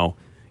from now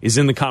is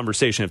in the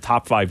conversation of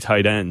top 5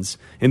 tight ends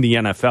in the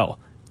NFL.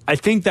 I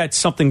think that's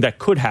something that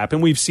could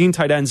happen. We've seen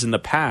tight ends in the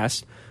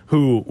past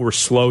who were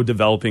slow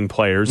developing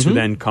players who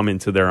then come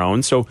into their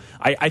own. So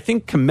I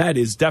think Kmet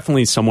is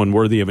definitely someone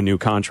worthy of a new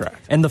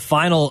contract. And the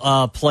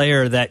final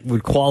player that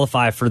would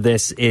qualify for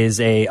this is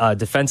a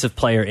defensive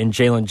player in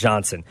Jalen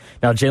Johnson.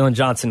 Now, Jalen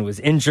Johnson was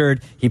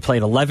injured. He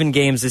played 11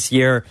 games this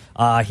year.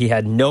 He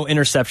had no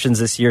interceptions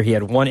this year. He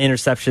had 1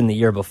 interception the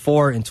year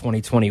before in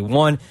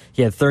 2021.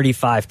 He had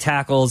 35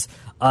 tackles.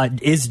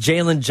 Is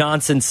Jalen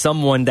Johnson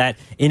someone that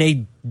in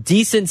a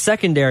decent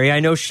secondary,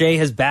 I know Shea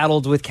has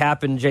battled with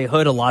Cap and Jay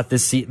Hood a lot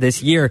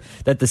this year,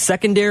 that the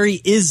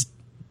secondary is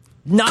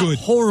not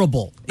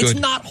horrible. Good. It's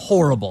not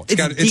horrible. It's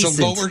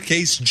a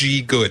lowercase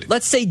g good.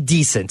 Let's say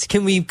decent.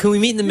 Can we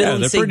meet in the middle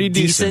and say pretty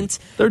decent?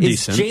 They're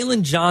decent. Is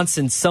Jalen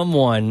Johnson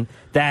someone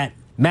that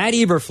Matt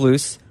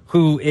Eberflus,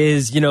 who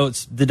is,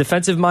 the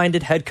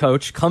defensive-minded head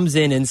coach, comes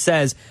in and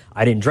says,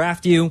 I didn't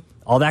draft you,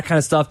 all that kind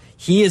of stuff.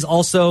 He is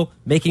also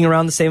making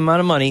around the same amount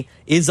of money,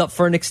 is up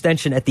for an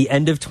extension at the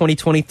end of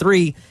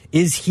 2023.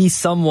 Is he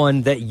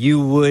someone that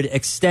you would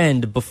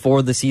extend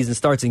before the season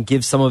starts and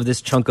give some of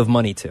this chunk of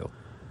money to?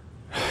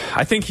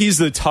 I think he's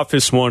the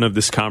toughest one of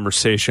this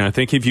conversation. I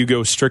think if you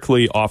go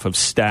strictly off of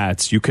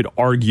stats, you could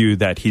argue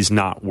that he's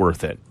not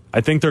worth it. I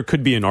think there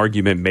could be an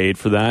argument made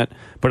for that,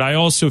 but I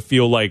also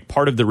feel like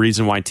part of the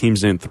reason why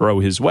teams didn't throw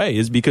his way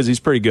is because he's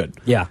pretty good.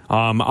 Yeah.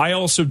 I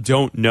also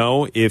don't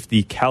know if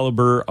the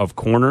caliber of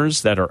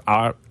corners that are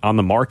out on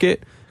the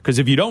market, because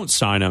if you don't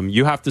sign them,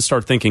 you have to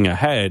start thinking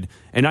ahead.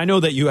 And I know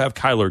that you have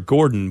Kyler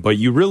Gordon, but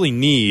you really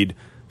need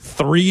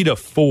 3 to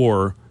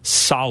 4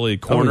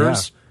 solid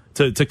corners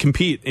to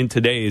compete in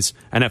today's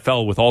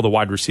NFL with all the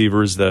wide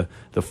receivers, the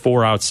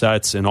 4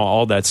 outsets, and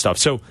all that stuff.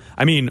 So,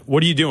 I mean,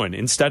 what are you doing?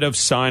 Instead of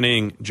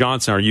signing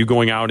Johnson, are you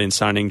going out and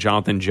signing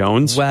Jonathan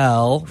Jones?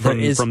 Well,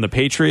 from the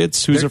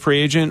Patriots, who's a free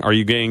agent? Are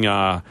you getting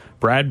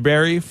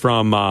Bradbury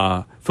from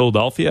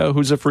Philadelphia,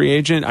 who's a free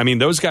agent? I mean,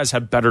 those guys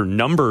have better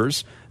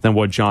numbers than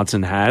what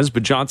Johnson has,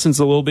 but Johnson's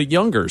a little bit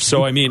younger.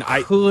 So, I mean,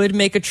 I could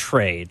make a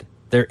trade.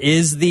 There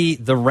is the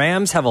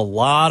Rams have a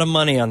lot of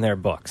money on their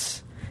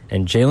books,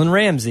 and Jalen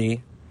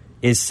Ramsey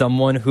is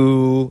someone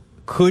who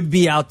could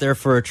be out there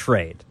for a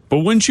trade. But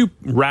wouldn't you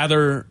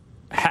rather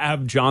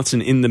have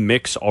Johnson in the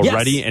mix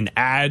already and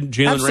add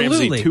Jalen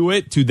Ramsey to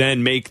it to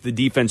then make the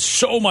defense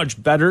so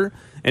much better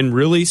and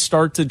really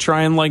start to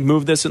try and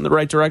move this in the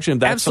right direction? If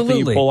that's something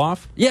you pull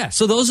off? Yeah,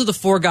 so those are the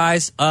 4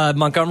 guys.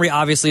 Montgomery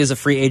obviously is a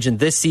free agent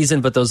this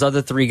season, but those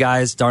other 3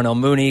 guys, Darnell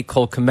Mooney,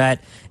 Cole Kmet,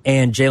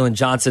 and Jalen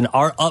Johnson,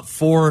 are up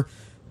for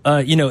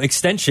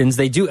extensions.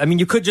 They do. I mean,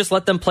 you could just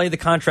let them play the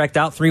contract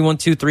out.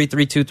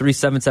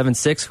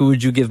 312-332-3776. Who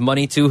would you give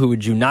money to? Who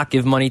would you not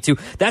give money to?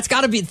 That's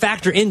got to be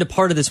factor into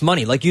part of this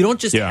money. You don't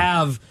just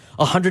have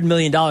 $100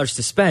 million to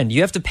spend.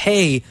 You have to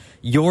pay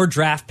your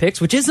draft picks,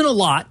 which isn't a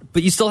lot,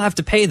 but you still have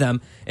to pay them.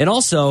 And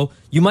also,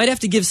 you might have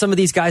to give some of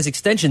these guys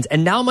extensions,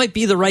 and now might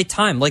be the right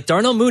time.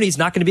 Darnell Mooney's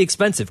not going to be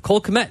expensive. Cole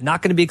Kmet,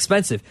 not going to be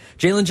expensive.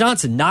 Jalen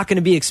Johnson, not going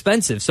to be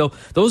expensive. So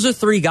those are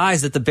 3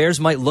 guys that the Bears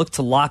might look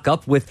to lock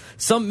up with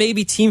some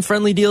maybe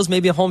team-friendly deals,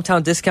 maybe a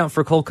hometown discount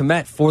for Cole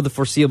Kmet for the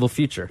foreseeable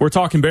future. We're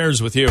talking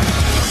Bears with you.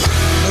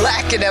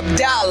 Black and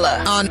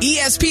Abdallah on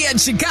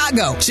ESPN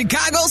Chicago,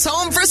 Chicago's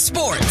home for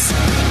sports.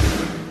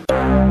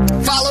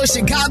 Follow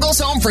Chicago's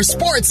Home for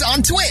Sports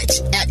on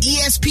Twitch at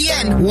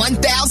ESPN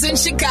 1000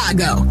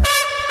 Chicago.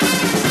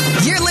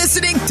 You're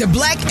listening to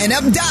Black and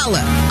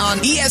Abdallah on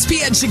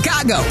ESPN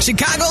Chicago,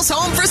 Chicago's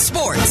home for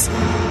sports.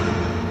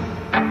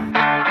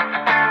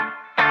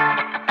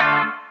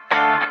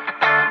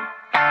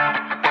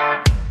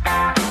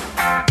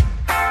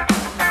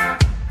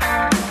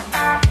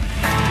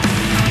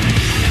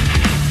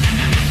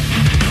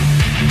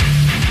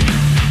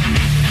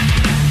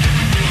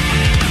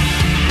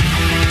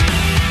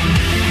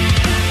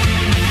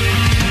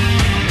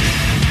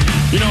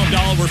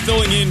 we're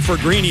filling in for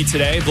Greeny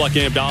today. Bleck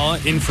and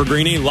Abdallah in for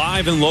Greeny,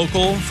 live and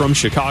local from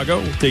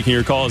Chicago. Taking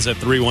your calls at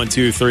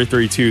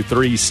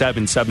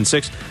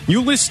 312-332-3776.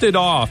 You listed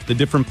off the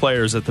different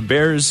players that the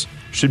Bears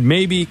should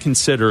maybe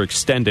consider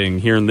extending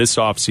here in this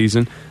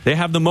offseason. They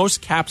have the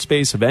most cap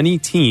space of any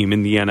team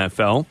in the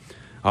NFL.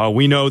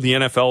 We know the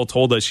NFL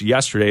told us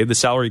yesterday the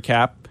salary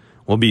cap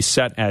will be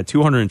set at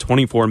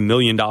 $224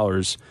 million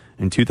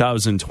in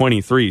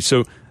 2023.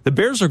 So the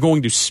Bears are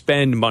going to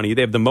spend money.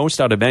 They have the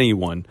most out of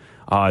anyone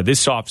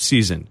this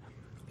offseason.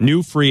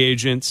 New free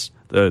agents,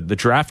 the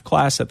draft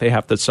class that they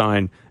have to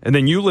sign, and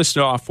then you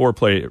listed off 4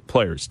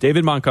 players: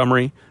 David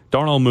Montgomery,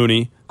 Darnell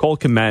Mooney, Cole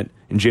Kmet,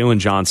 and Jalen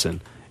Johnson.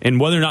 And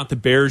whether or not the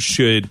Bears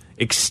should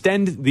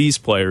extend these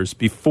players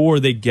before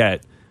they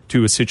get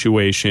to a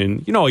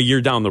situation, a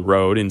year down the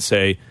road, and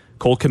say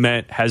Cole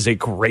Kmet has a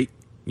great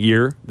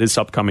year this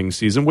upcoming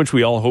season, which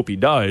we all hope he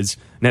does.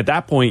 And at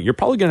that point, you're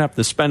probably going to have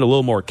to spend a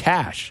little more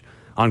cash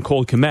on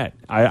Cole Kmet.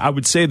 I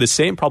would say the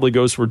same probably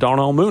goes for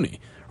Darnell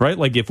Mooney, right?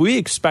 Like if we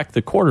expect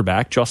the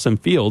quarterback, Justin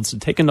Fields, to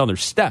take another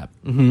step,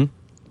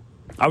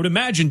 I would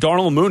imagine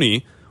Darnell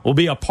Mooney will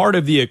be a part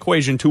of the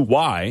equation to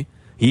why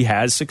he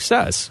has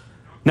success.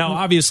 Now,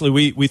 obviously,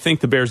 we think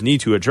the Bears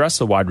need to address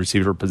the wide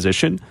receiver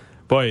position,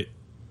 but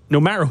no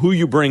matter who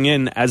you bring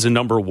in as a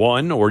number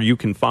one or you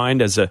can find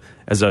as a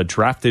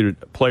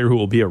drafted player who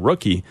will be a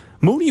rookie,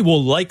 Mooney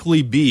will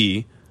likely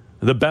be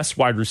the best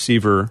wide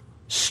receiver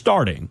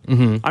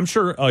starting. I'm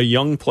sure a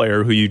young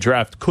player who you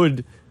draft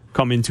could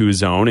come into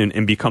his own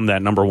and become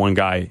that number one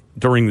guy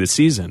during the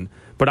season,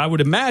 but I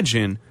would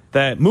imagine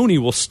that Mooney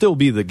will still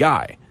be the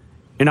guy,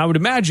 and I would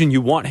imagine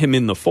you want him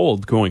in the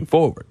fold going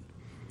forward.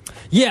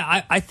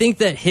 Yeah, I think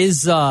that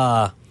his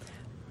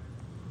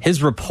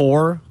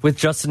rapport with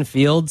Justin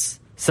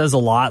Fields says a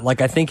lot. Like,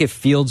 I think if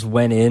Fields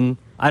went in,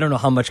 I don't know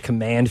how much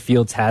command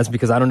Fields has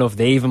because I don't know if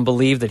they even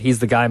believe that he's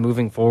the guy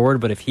moving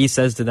forward. But if he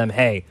says to them,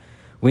 hey,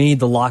 we need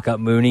to lock up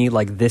Mooney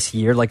like this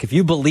year, like if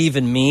you believe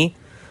in me,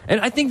 and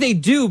I think they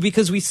do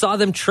because we saw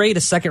them trade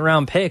a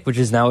second-round pick, which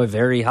is now a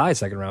very high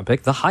second-round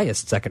pick, the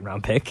highest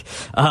second-round pick,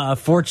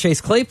 for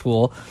Chase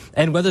Claypool.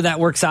 And whether that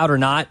works out or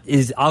not,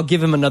 I'll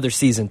give him another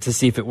season to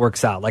see if it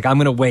works out. Like, I'm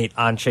going to wait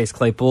on Chase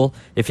Claypool.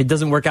 If it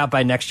doesn't work out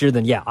by next year,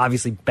 then yeah,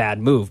 obviously bad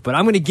move. But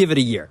I'm going to give it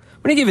a year.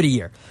 But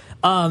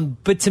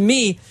to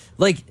me,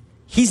 like,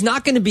 he's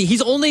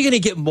only going to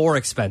get more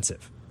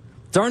expensive.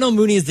 Darnell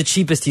Mooney is the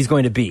cheapest he's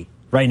going to be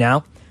right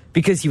now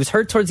because he was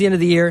hurt towards the end of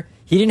the year.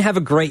 He didn't have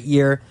a great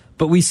year.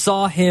 But we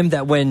saw him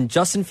that when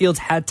Justin Fields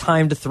had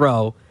time to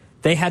throw,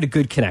 they had a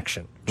good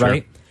connection,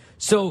 right? Sure.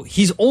 So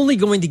he's only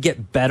going to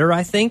get better,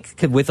 I think,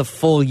 with a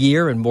full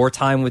year and more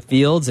time with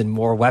Fields and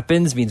more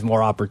weapons means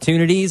more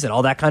opportunities and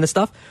all that kind of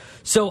stuff.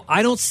 So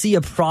I don't see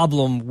a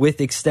problem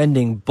with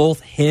extending both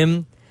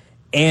him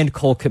and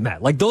Cole Kmet.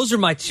 Like, those are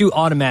my 2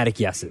 automatic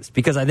yeses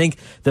because I think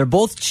they're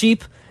both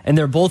cheap and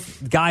they're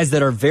both guys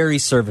that are very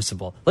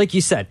serviceable. Like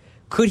you said,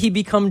 could he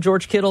become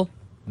George Kittle?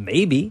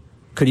 Maybe.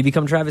 Could he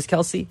become Travis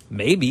Kelce?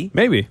 Maybe.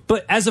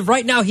 But as of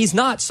right now, he's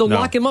not. So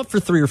lock him up for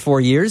 3 or 4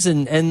 years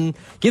and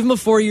give him a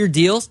 4-year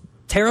deal.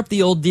 Tear up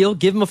the old deal.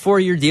 Give him a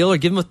 4-year deal or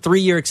give him a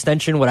 3-year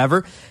extension,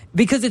 whatever.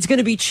 Because it's going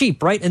to be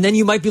cheap, right? And then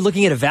you might be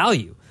looking at a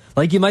value.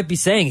 Like, you might be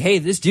saying, hey,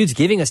 this dude's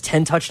giving us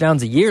 10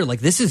 touchdowns a year.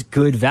 Like, this is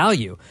good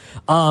value.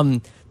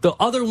 The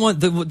other one,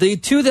 the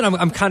 2 that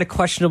I'm kind of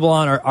questionable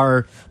on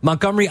are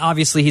Montgomery.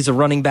 Obviously, he's a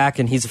running back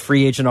and he's a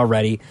free agent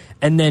already.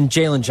 And then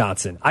Jalen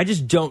Johnson. I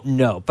just don't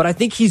know. But I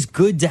think he's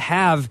good to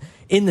have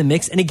in the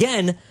mix. And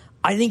again,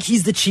 I think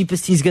he's the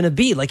cheapest he's going to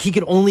be. Like, he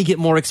could only get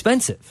more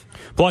expensive.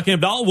 Bleck and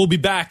Abdallah will be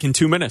back in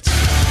 2 minutes.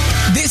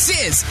 This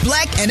is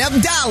Bleck and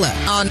Abdallah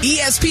on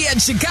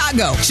ESPN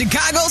Chicago,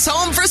 Chicago's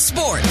home for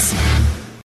sports.